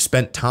 because you've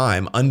spent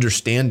time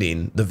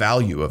understanding the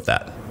value of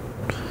that.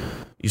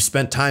 You've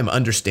spent time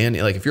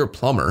understanding, like if you're a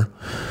plumber,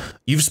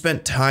 you've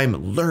spent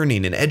time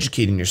learning and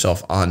educating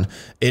yourself on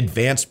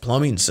advanced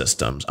plumbing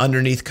systems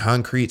underneath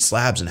concrete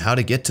slabs and how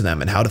to get to them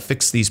and how to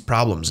fix these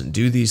problems and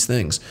do these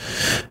things,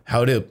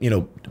 how to,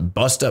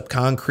 bust up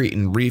concrete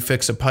and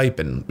refix a pipe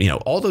and,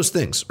 all those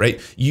things, right?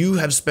 You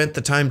have spent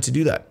the time to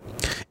do that.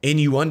 And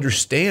you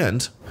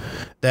understand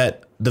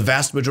that the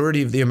vast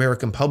majority of the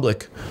American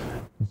public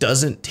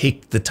doesn't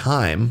take the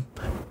time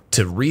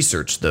to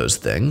research those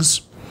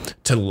things,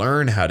 to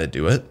learn how to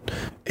do it,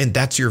 and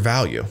that's your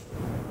value.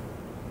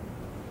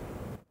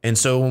 And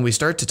so when we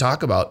start to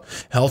talk about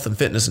health and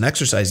fitness and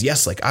exercise,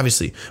 yes, like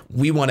obviously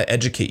we want to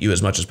educate you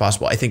as much as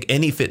possible. I think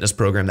any fitness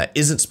program that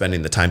isn't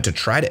spending the time to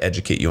try to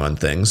educate you on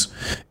things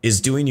is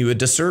doing you a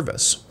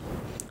disservice,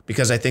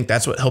 because I think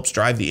that's what helps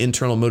drive the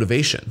internal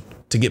motivation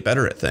to get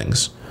better at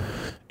things.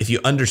 If you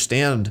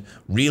understand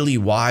really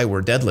why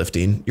we're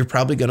deadlifting, you're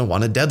probably going to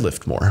want to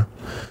deadlift more.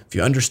 If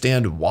you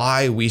understand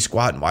why we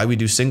squat and why we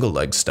do single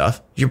leg stuff,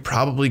 you're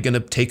probably going to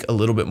take a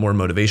little bit more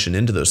motivation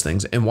into those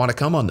things and want to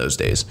come on those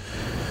days.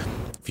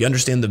 If you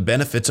understand the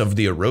benefits of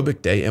the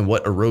aerobic day and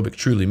what aerobic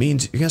truly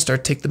means, you're going to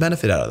start to take the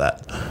benefit out of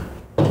that.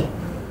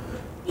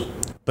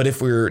 But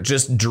if we're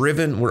just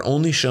driven, we're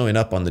only showing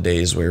up on the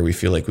days where we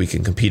feel like we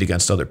can compete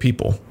against other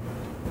people.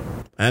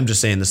 I'm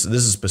just saying this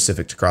is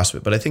specific to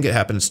CrossFit, but I think it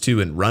happens too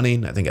in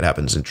running. I think it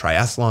happens in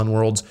triathlon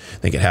worlds. I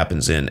think it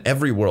happens in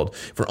every world.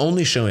 If we're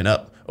only showing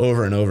up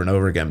over and over and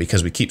over again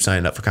because we keep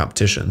signing up for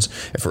competitions,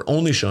 if we're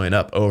only showing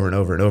up over and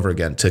over and over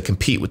again to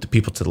compete with the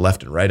people to the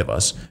left and right of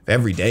us, if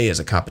every day is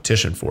a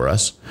competition for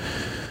us,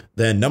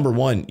 then number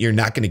one, you're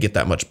not going to get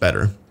that much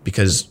better,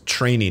 because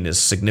training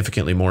is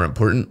significantly more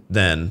important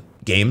than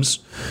games,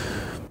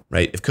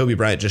 right? If Kobe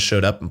Bryant just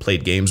showed up and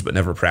played games but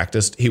never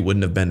practiced, he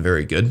wouldn't have been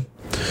very good.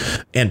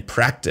 And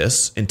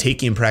practice and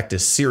taking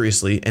practice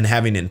seriously and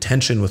having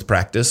intention with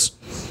practice,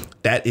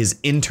 that is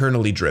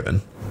internally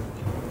driven.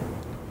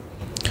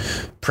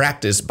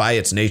 Practice by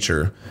its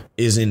nature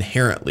is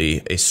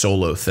inherently a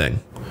solo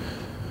thing.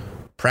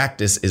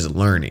 Practice is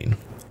learning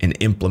and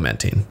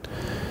implementing,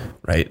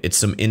 right? It's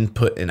some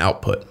input and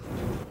output.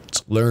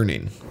 It's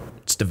learning.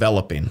 It's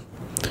developing.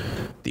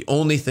 The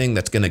only thing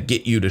that's going to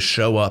get you to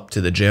show up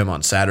to the gym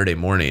on Saturday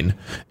morning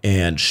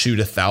and shoot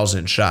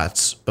 1,000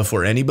 shots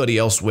before anybody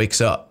else wakes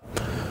up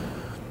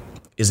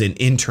is an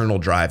internal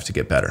drive to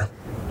get better.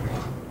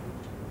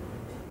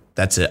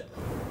 That's it.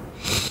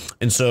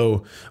 And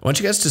so I want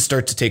you guys to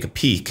start to take a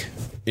peek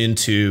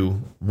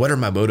into what are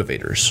my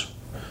motivators?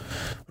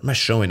 What am I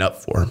showing up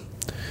for?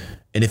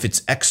 And if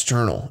it's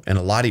external, and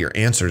a lot of your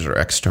answers are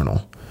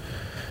external,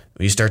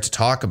 when you start to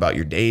talk about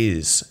your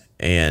days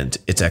and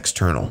it's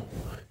external,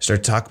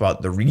 start to talk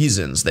about the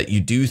reasons that you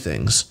do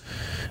things.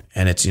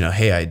 And it's,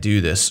 hey, I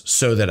do this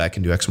so that I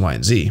can do X, Y,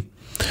 and Z.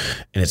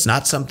 And it's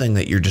not something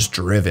that you're just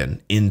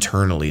driven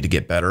internally to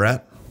get better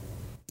at.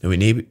 And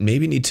we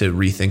maybe need to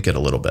rethink it a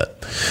little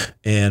bit.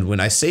 And when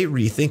I say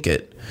rethink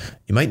it,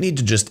 you might need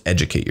to just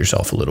educate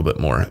yourself a little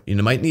bit more.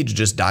 You might need to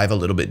just dive a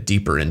little bit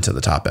deeper into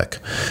the topic.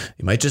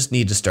 You might just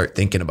need to start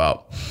thinking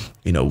about,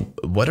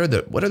 what are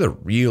the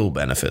real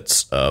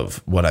benefits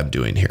of what I'm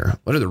doing here?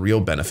 What are the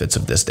real benefits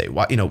of this day?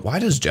 Why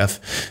does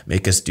Jeff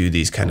make us do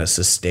these kind of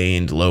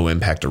sustained low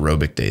impact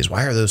aerobic days?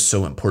 Why are those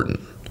so important?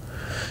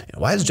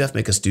 Why does Jeff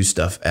make us do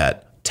stuff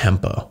at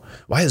tempo?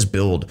 Why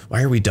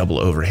are we double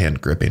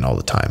overhand gripping all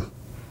the time?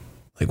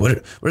 Like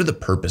what are the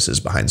purposes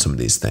behind some of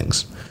these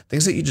things?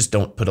 Things that you just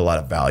don't put a lot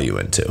of value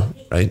into,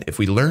 right? If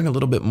we learn a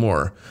little bit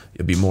more,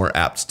 you'll be more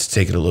apt to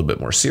take it a little bit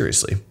more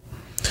seriously.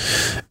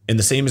 And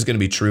the same is going to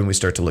be true when we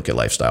start to look at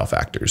lifestyle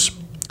factors.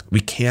 We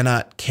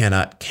cannot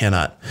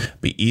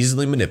be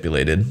easily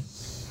manipulated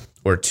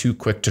or too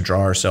quick to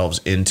draw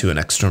ourselves into an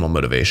external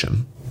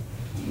motivation,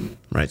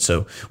 right?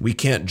 So we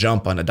can't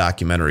jump on a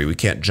documentary. We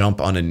can't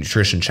jump on a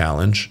nutrition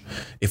challenge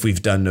if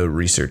we've done no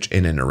research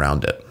in and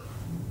around it.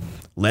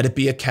 Let it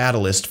be a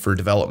catalyst for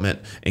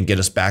development and get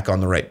us back on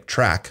the right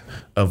track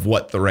of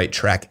what the right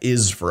track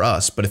is for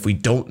us. But if we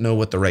don't know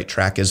what the right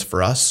track is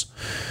for us,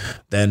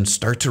 then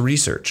start to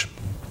research.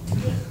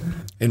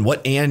 And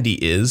what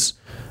Andy is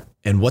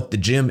and what the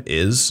gym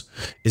is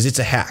it's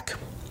a hack,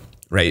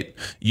 right?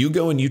 You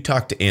go and you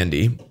talk to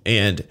Andy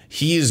and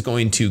he is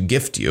going to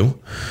gift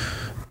you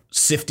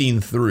sifting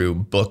through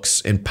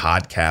books and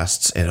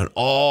podcasts and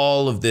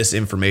all of this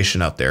information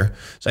out there.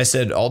 So I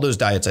said all those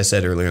diets I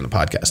said earlier in the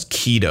podcast,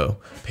 keto,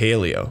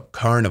 paleo,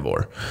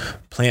 carnivore,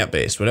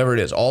 plant-based, whatever it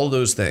is, all of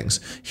those things.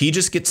 He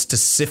just gets to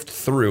sift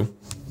through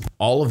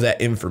all of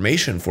that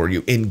information for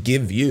you and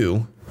give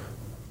you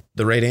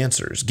the right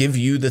answers, give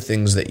you the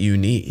things that you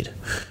need,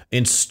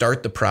 and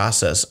start the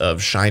process of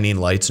shining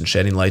lights and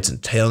shedding lights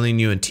and telling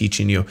you and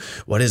teaching you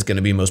what is going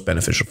to be most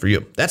beneficial for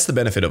you. That's the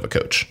benefit of a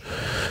coach,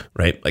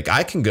 right? Like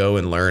I can go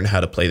and learn how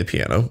to play the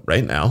piano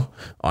right now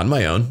on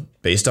my own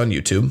based on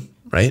YouTube,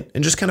 right?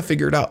 And just kind of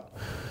figure it out.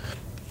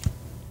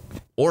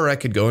 Or I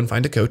could go and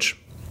find a coach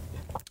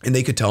and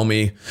they could tell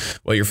me,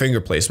 well, your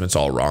finger placement's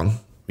all wrong.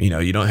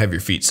 You don't have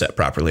your feet set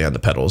properly on the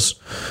pedals.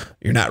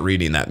 You're not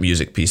reading that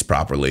music piece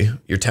properly.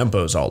 Your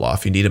tempo's all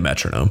off. You need a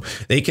metronome.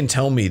 They can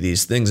tell me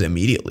these things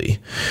immediately.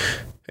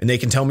 And they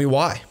can tell me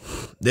why.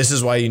 This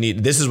is what you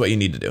need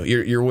to do.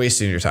 You're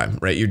wasting your time,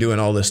 right? You're doing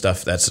all this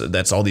stuff.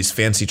 That's all these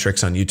fancy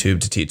tricks on YouTube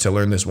to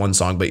learn this one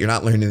song, but you're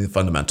not learning the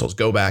fundamentals.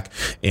 Go back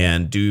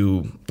and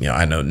do,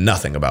 I know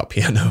nothing about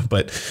piano,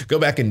 but go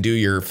back and do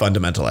your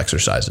fundamental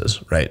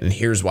exercises, right? And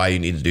here's why you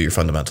need to do your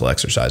fundamental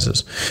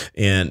exercises.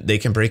 And they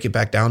can break it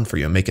back down for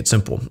you and make it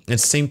simple.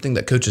 It's the same thing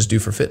that coaches do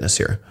for fitness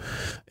here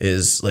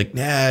is like,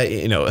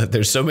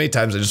 there's so many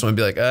times I just want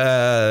to be like,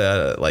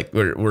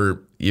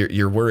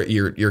 you're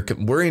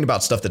worrying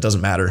about stuff that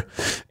doesn't matter,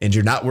 and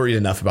you're not worried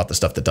enough about the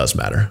stuff that does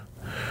matter,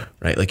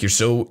 right? Like you're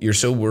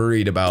so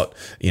worried about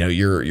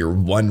your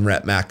 1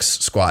 rep max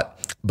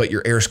squat, but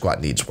your air squat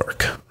needs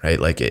work, right?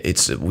 Like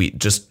we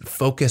just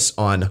focus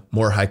on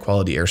more high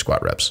quality air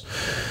squat reps.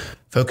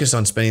 Focus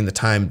on spending the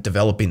time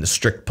developing the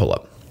strict pull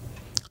up.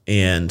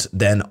 And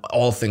then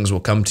all things will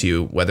come to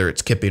you, whether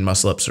it's kipping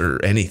muscle ups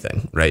or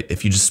anything, right?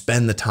 If you just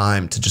spend the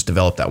time to just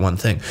develop that one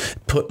thing,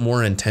 put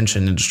more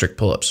intention into strict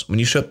pull-ups. When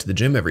you show up to the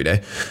gym every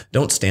day,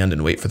 don't stand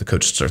and wait for the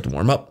coach to start to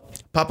warm up.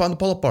 Pop on the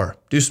pull-up bar,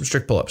 do some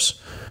strict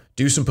pull-ups,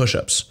 do some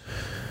push-ups.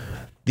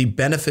 The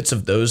benefits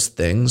of those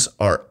things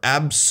are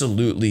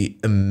absolutely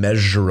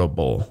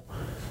immeasurable.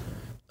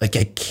 Like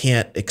I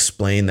can't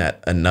explain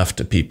that enough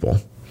to people.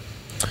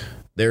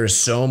 There is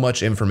so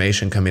much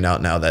information coming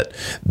out now that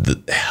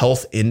the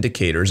health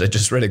indicators, I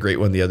just read a great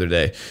one the other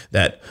day,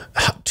 that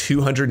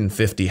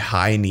 250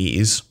 high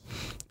knees,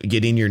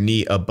 getting your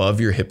knee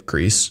above your hip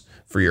crease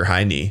for your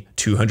high knee,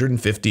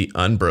 250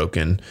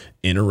 unbroken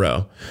in a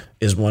row,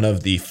 is one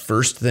of the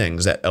first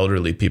things that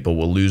elderly people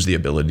will lose the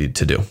ability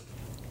to do.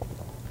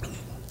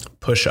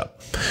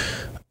 Push-up.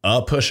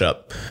 A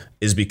push-up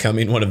is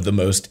becoming one of the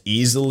most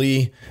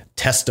easily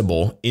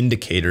testable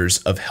indicators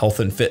of health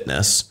and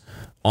fitness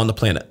on the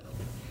planet.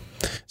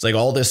 It's like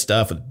all this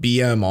stuff with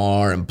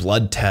BMR and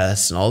blood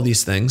tests and all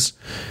these things.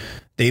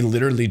 They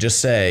literally just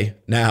say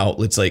now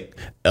it's like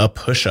a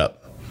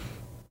push-up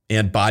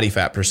and body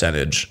fat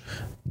percentage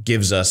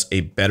gives us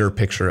a better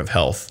picture of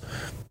health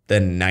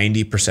than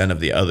 90% of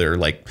the other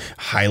like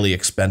highly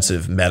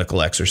expensive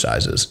medical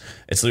exercises.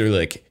 It's literally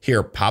like,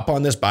 here, pop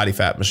on this body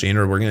fat machine,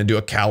 or we're going to do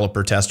a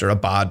caliper test or a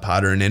bod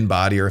pod or an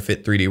InBody or a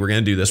Fit3D. We're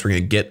going to do this. We're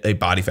going to get a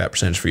body fat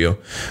percentage for you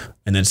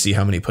and then see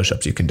how many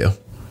push-ups you can do.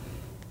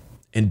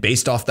 And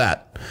based off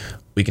that,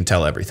 we can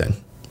tell everything,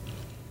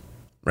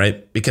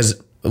 right?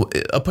 Because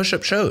a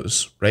push-up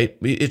shows, right?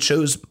 It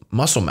shows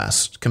muscle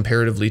mass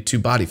comparatively to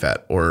body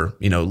fat, or,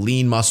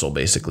 lean muscle,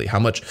 basically. How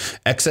much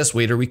excess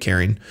weight are we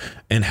carrying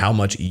and how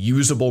much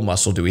usable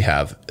muscle do we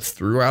have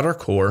throughout our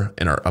core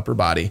and our upper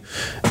body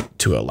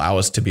to allow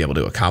us to be able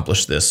to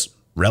accomplish this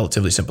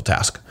relatively simple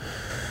task.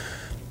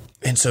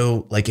 And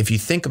so, like, if you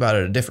think about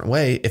it a different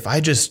way, if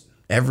I just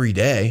every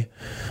day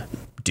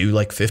do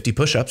like 50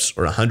 push-ups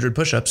or 100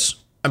 push-ups,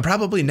 I'm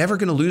probably never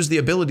going to lose the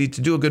ability to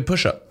do a good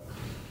push-up.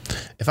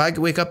 If I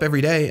wake up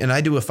every day and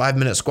I do a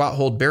 5-minute squat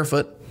hold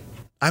barefoot,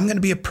 I'm going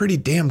to be a pretty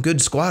damn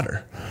good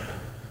squatter.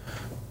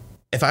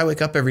 If I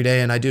wake up every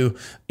day and I do,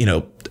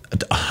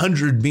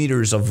 100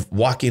 meters of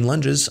walking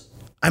lunges,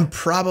 I'm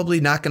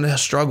probably not going to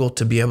struggle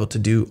to be able to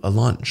do a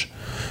lunge.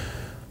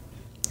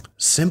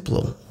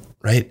 Simple,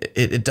 right?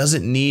 It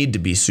doesn't need to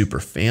be super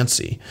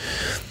fancy.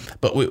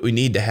 But what we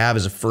need to have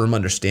is a firm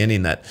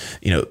understanding that,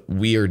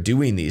 we are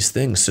doing these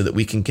things so that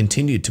we can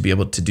continue to be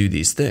able to do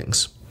these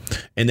things.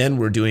 And then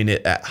we're doing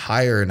it at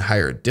higher and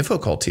higher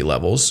difficulty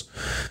levels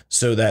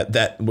so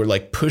that we're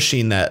like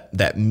pushing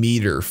that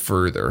meter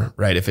further,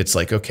 right? If it's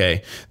like,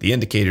 okay, the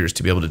indicator is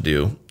to be able to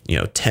do,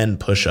 10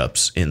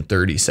 push-ups in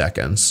 30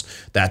 seconds.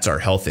 That's our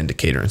health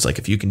indicator. It's like,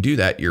 if you can do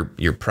that,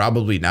 you're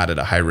probably not at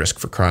a high risk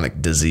for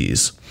chronic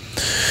disease.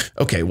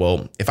 Okay,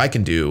 well, if I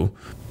can do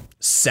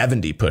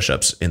 70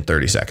 push-ups in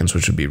 30 seconds,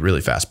 which would be really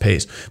fast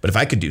paced. But if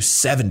I could do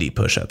 70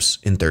 push-ups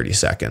in 30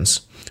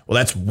 seconds, well,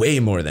 that's way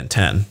more than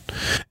 10.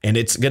 And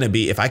it's going to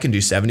be, if I can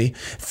do 70,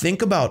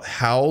 think about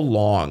how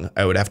long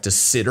I would have to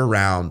sit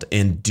around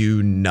and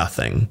do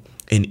nothing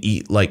and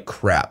eat like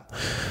crap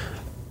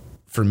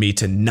for me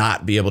to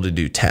not be able to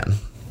do 10.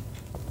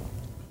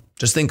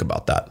 Just think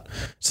about that.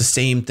 It's the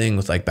same thing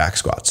with like back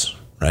squats,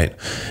 right?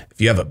 If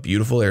you have a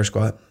beautiful air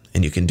squat,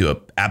 and you can do a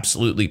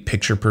absolutely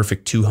picture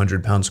perfect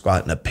 200-pound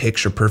squat and a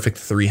picture perfect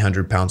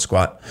 300-pound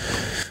squat,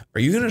 are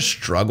you going to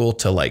struggle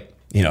to like,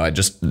 I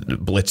just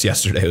Blitz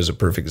yesterday was a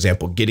perfect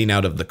example, getting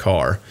out of the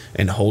car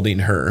and holding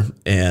her.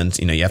 And,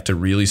 you have to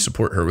really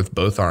support her with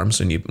both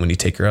arms when you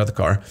take her out of the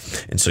car.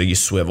 And so you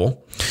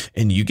swivel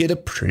and you get a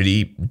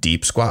pretty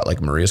deep squat.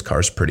 Like Maria's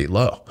car is pretty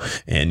low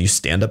and you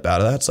stand up out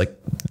of that. It's like,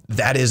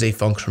 that is a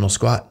functional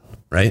squat,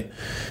 right?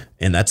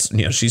 And that's,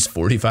 she's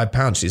 45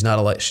 pounds. She's not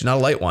a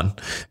light one.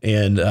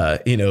 And,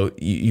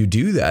 you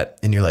do that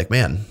and you're like,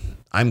 man,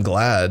 I'm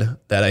glad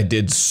that I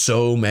did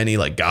so many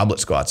like goblet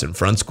squats and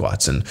front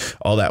squats and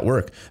all that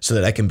work so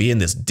that I can be in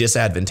this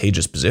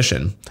disadvantageous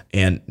position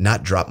and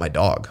not drop my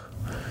dog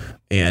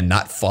and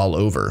not fall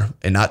over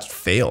and not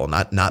fail,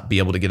 not be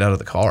able to get out of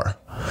the car.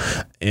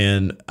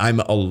 And I'm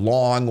a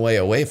long way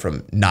away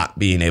from not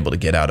being able to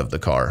get out of the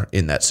car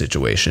in that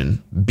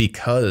situation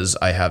because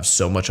I have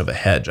so much of a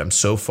hedge. I'm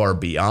so far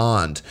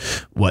beyond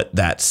what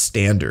that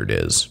standard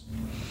is.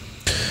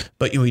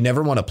 But we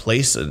never want to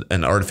place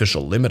an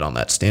artificial limit on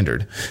that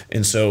standard.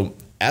 And so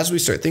as we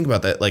start thinking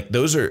about that, like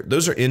those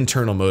are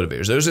internal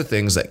motivators. Those are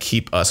things that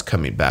keep us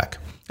coming back.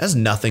 It has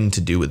nothing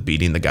to do with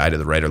beating the guy to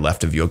the right or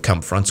left of you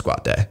come front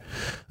squat day. It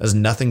has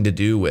nothing to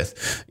do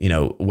with,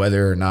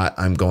 whether or not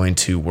I'm going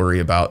to worry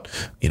about,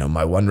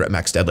 my 1 rep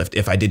max deadlift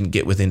if I didn't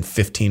get within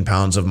 15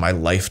 pounds of my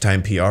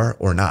lifetime PR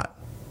or not.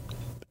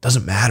 It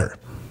doesn't matter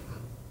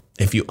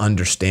if you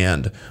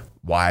understand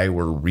why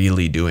we're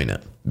really doing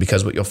it.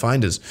 Because what you'll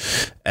find is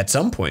at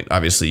some point,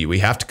 obviously, we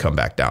have to come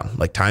back down.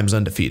 Like time's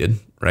undefeated,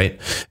 right?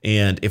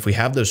 And if we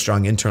have those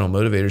strong internal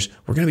motivators,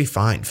 we're going to be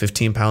fine.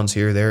 15 pounds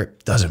here or there,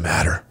 doesn't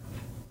matter,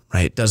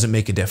 right? Doesn't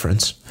make a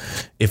difference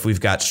if we've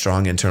got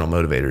strong internal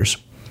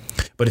motivators.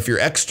 But if you're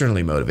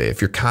externally motivated,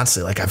 if you're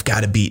constantly like, I've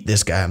got to beat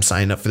this guy, I'm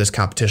signing up for this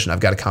competition, I've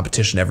got a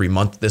competition every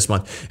month this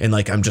month, and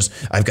like I've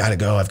got to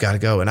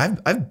go. And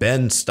I've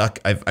been stuck.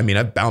 I've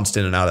bounced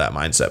in and out of that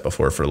mindset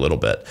before for a little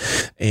bit.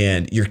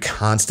 And you're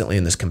constantly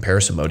in this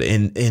comparison mode.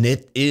 And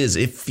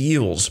it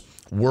feels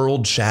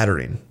world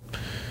shattering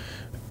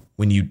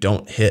when you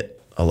don't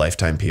hit a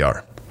lifetime PR,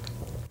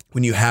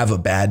 when you have a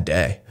bad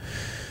day,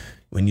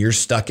 when you're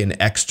stuck in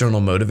external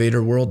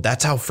motivator world.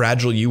 That's how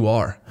fragile you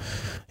are.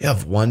 You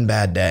have one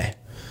bad day.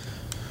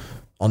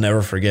 I'll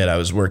never forget, I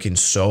was working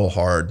so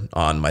hard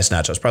on my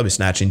snatch. I was probably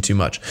snatching too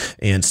much.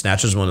 And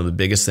snatch was one of the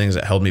biggest things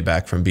that held me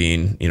back from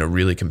being,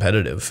 really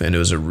competitive. And it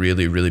was a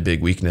really, really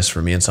big weakness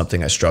for me and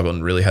something I struggled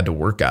and really had to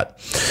work at.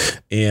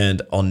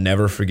 And I'll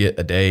never forget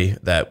a day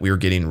that we were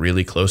getting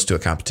really close to a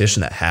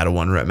competition that had a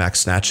 1 rep max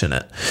snatch in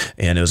it.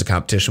 And it was a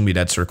competition we'd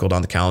had circled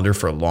on the calendar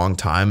for a long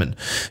time. And,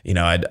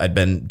 I'd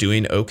been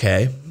doing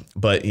okay.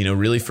 But,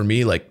 really for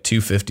me, like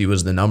 250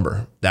 was the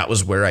number. That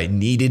was where I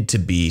needed to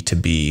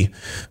be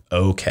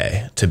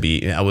okay,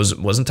 I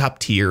wasn't top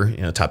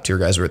tier, top tier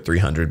guys were at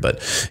 300, but,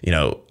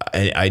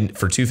 I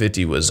for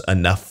 250 was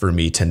enough for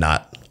me to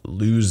not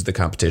lose the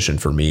competition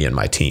for me and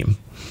my team.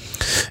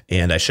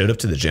 And I showed up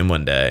to the gym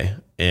one day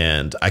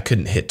and I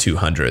couldn't hit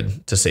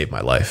 200 to save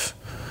my life.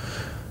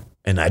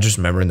 And I just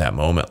remember in that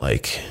moment,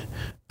 like,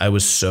 I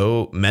was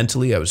so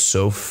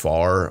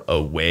far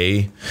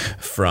away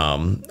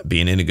from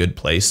being in a good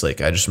place. Like,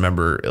 I just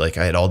remember, like,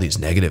 I had all these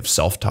negative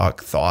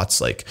self-talk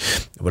thoughts, like,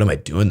 what am I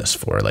doing this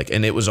for? Like,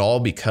 and it was all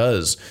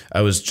because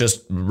I was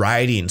just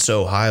riding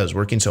so high. I was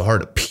working so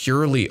hard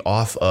purely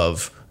off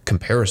of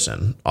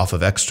comparison, off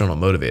of external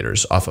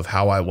motivators, off of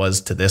how I was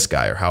to this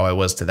guy or how I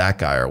was to that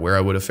guy, or where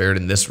I would have fared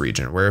in this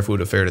region, where I would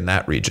have fared in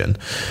that region.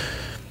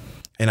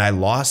 And I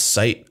lost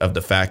sight of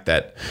the fact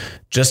that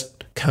just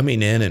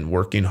coming in and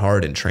working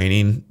hard and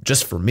training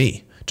just for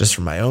me, just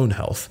for my own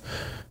health,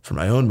 for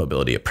my own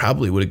mobility, it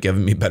probably would have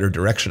given me better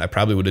direction. I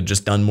probably would have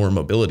just done more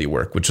mobility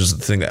work, which was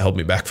the thing that held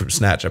me back from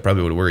snatch. I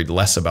probably would have worried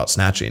less about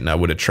snatching, and I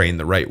would have trained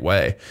the right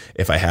way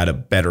if I had a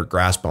better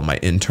grasp on my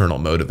internal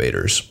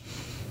motivators.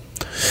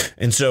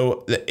 And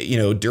so,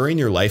 during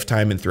your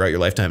lifetime and throughout your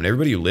lifetime, and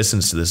everybody who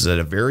listens to this is at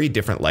a very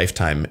different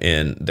lifetime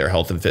in their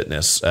health and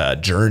fitness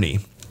journey.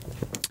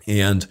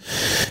 And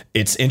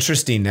it's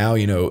interesting now,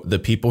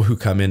 the people who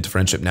come into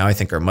Friendship now, I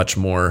think, are much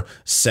more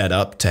set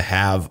up to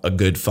have a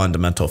good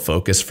fundamental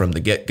focus from the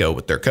get-go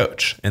with their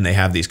coach. And they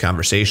have these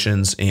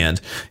conversations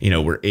and,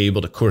 we're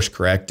able to course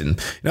correct.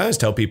 And I always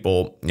tell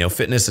people,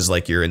 fitness is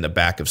like you're in the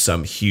back of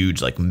some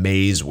huge like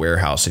maze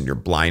warehouse and you're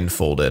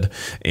blindfolded.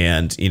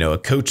 And, a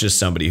coach is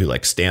somebody who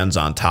like stands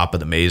on top of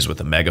the maze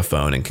with a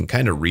megaphone and can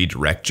kind of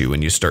redirect you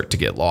when you start to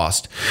get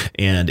lost.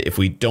 And if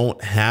we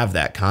don't have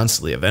that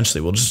constantly,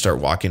 eventually we'll just start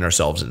walking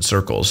ourselves in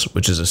circles,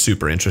 which is a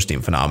super interesting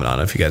phenomenon.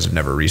 If you guys have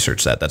never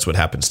researched that, that's what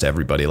happens to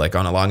everybody. Like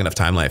on a long enough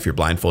timeline, if you're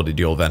blindfolded,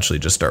 you'll eventually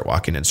just start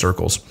walking in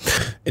circles.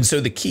 And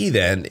so the key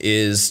then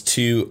is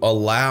to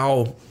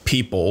allow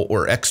people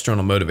or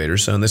external motivators,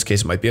 so in this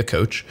case, it might be a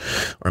coach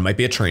or it might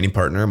be a training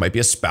partner, it might be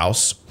a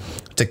spouse,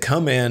 to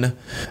come in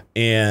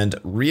and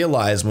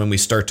realize when we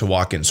start to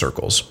walk in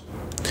circles.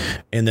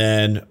 And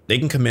then they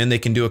can come in, they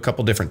can do a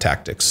couple different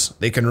tactics.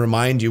 They can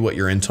remind you what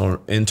your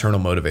internal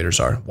motivators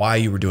are, why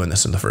you were doing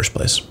this in the first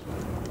place.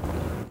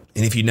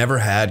 And if you never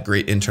had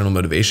great internal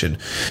motivation,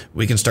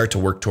 we can start to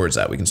work towards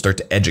that. We can start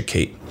to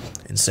educate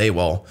and say,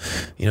 well,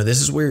 this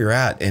is where you're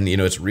at. And,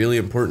 it's really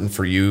important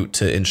for you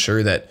to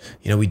ensure that,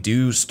 we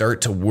do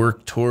start to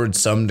work towards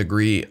some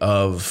degree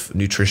of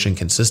nutrition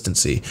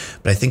consistency.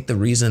 But I think the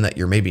reason that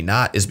you're maybe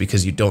not is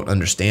because you don't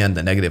understand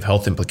the negative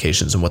health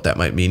implications and what that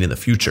might mean in the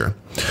future.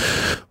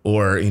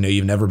 Or,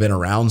 you've never been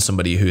around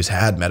somebody who's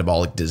had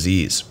metabolic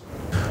disease.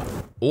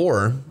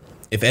 Or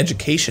if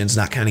education's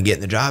not kind of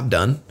getting the job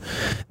done,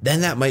 then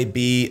that might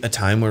be a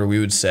time where we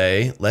would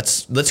say,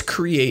 let's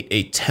create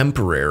a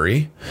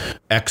temporary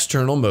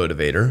external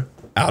motivator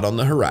out on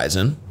the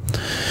horizon,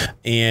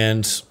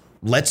 and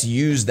let's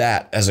use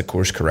that as a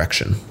course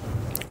correction.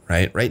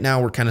 Right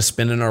now, we're kind of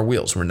spinning our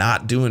wheels. We're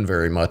not doing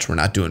very much. We're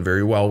not doing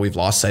very well. We've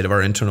lost sight of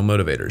our internal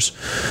motivators.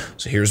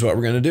 So here's what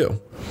we're going to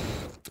do.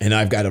 And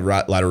I've got a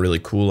lot of really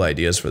cool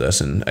ideas for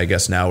this. And I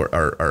guess now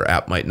our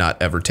app might not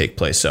ever take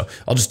place. So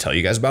I'll just tell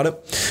you guys about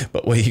it.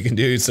 But what you can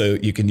do, so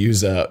you can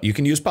use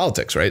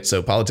Politics, right?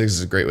 So Politics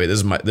is a great way.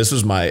 This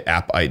was my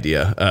app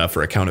idea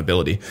for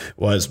accountability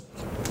was,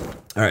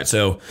 all right,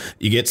 so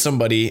you get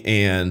somebody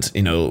and,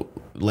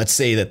 let's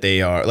say that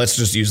let's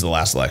just use the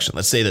last election.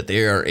 Let's say that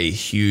they are a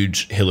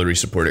huge Hillary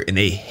supporter and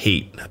they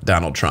hate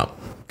Donald Trump.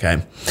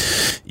 Okay.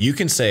 You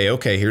can say,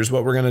 okay, here's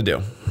what we're going to do.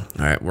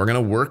 All right. We're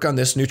going to work on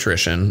this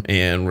nutrition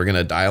and we're going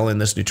to dial in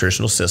this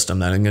nutritional system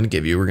that I'm going to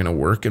give you. We're going to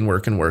work and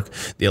work and work.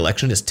 The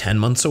election is 10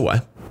 months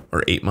away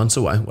or 8 months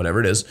away, whatever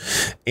it is.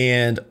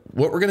 And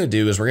what we're going to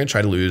do is we're going to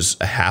try to lose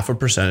a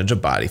 0.5% of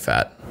body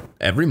fat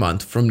every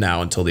month from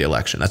now until the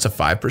election. That's a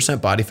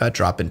 5% body fat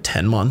drop in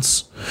 10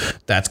 months.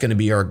 That's going to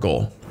be our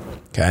goal.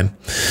 Okay.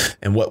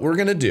 And what we're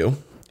going to do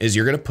is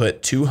you're going to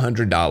put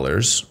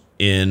 $200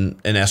 in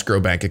an escrow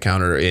bank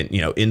account or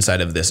inside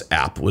of this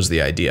app was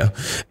the idea.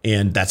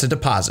 And that's a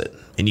deposit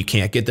and you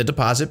can't get the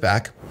deposit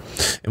back.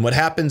 And what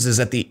happens is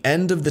at the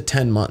end of the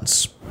 10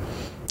 months,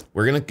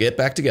 we're going to get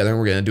back together and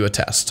we're going to do a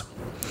test.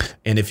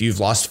 And if you've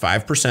lost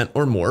 5%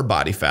 or more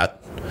body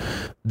fat,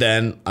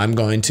 then I'm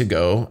going to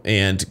go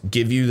and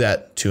give you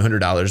that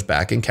 $200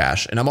 back in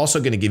cash. And I'm also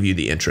going to give you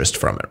the interest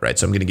from it, right?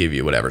 So I'm going to give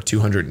you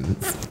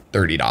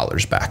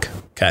 $230 back.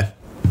 Okay.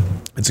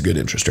 It's a good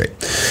interest rate.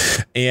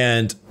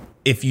 And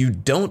if you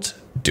don't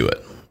do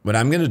it, what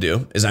I'm going to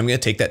do is I'm going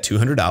to take that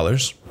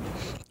 $200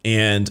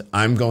 and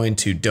I'm going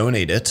to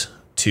donate it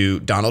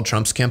to Donald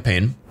Trump's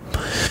campaign.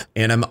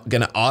 And I'm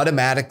going to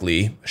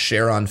automatically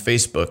share on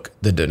Facebook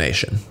the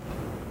donation.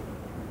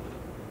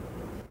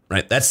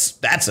 right? I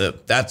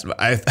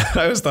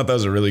always thought that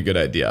was a really good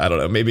idea. I don't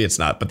know, maybe it's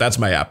not, but that's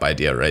my app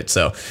idea, right?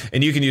 So,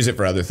 and you can use it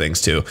for other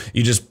things too.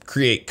 You just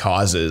create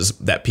causes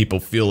that people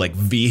feel like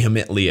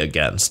vehemently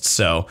against.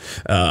 So,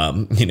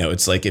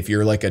 it's like if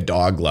you're like a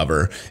dog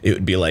lover, it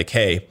would be like,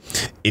 hey,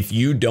 if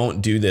you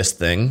don't do this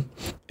thing,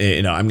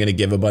 I'm going to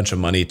give a bunch of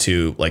money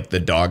to like the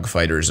Dog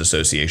Fighters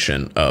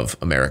Association of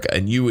America.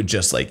 And you would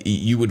just like,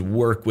 you would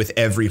work with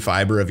every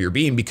fiber of your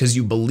being because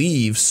you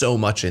believe so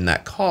much in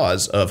that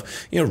cause of,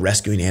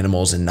 rescuing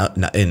animals and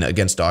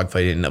against dog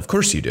fighting. And of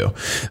course you do.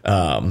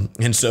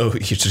 And so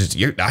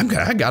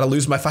I got to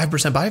lose my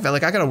 5% body fat.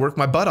 Like I got to work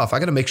my butt off. I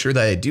got to make sure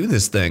that I do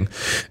this thing.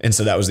 And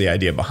so that was the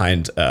idea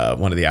behind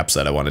one of the apps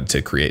that I wanted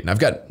to create. And I've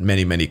got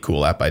many, many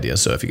cool app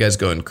ideas. So if you guys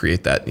go and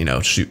create that,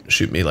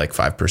 shoot me like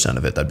 5%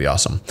 of it. That'd be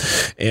awesome.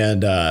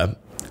 And,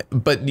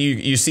 but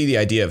you see the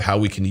idea of how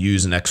we can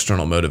use an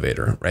external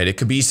motivator, right? It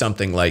could be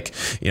something like,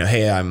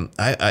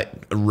 hey,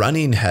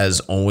 running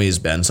has always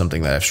been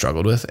something that I've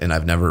struggled with and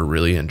I've never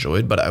really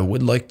enjoyed, but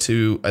I'd like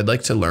to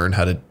learn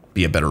how to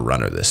be a better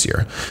runner this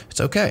year. It's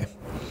okay.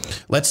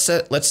 Let's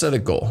set a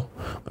goal,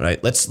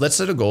 right? Let's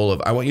set a goal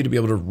of, I want you to be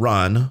able to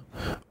run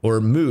or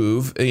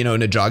move, in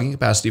a jogging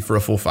capacity for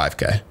a full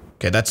 5K.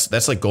 Okay,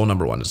 that's like goal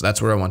number one.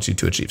 That's where I want you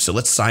to achieve. So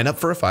let's sign up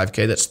for a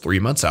 5K that's 3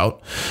 months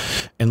out,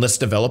 and let's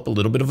develop a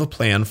little bit of a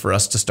plan for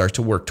us to start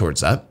to work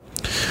towards that.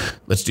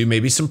 Let's do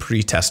maybe some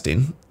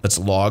pre-testing. Let's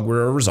log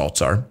where our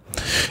results are.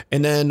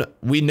 And then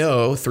we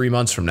know 3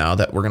 months from now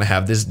that we're going to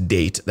have this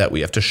date that we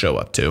have to show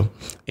up to.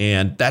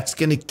 And that's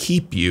going to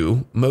keep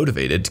you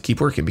motivated to keep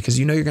working because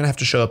you're going to have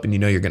to show up and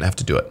you're going to have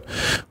to do it,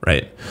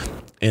 right?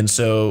 And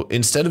so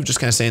instead of just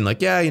kind of saying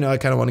like, I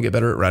kind of want to get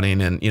better at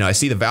running and, I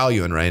see the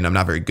value in running. I'm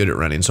not very good at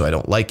running, so I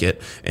don't like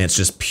it. And it's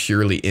just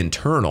purely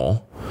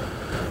internal.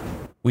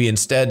 We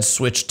instead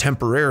switch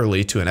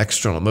temporarily to an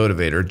external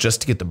motivator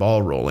just to get the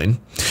ball rolling.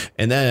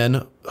 And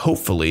then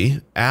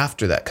hopefully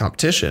after that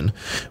competition,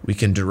 we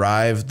can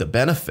derive the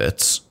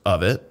benefits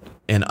of it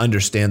and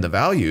understand the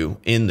value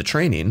in the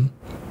training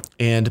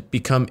and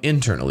become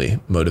internally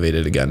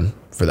motivated again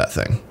for that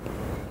thing.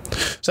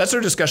 So that's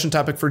our discussion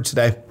topic for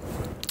today.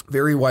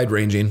 Very wide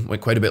ranging,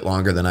 went quite a bit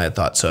longer than I had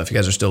thought. So if you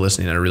guys are still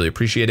listening, I really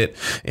appreciate it.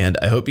 And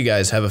I hope you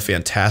guys have a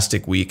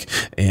fantastic week.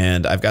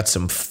 And I've got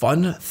some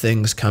fun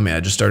things coming.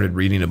 I just started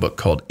reading a book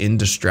called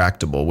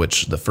Indistractable,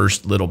 which the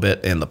first little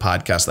bit and the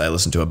podcast that I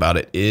listened to about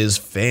it is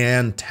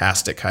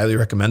fantastic. Highly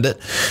recommend it.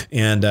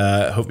 And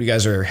hope you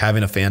guys are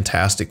having a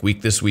fantastic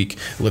week this week.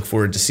 Look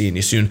forward to seeing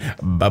you soon.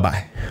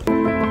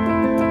 Bye-bye.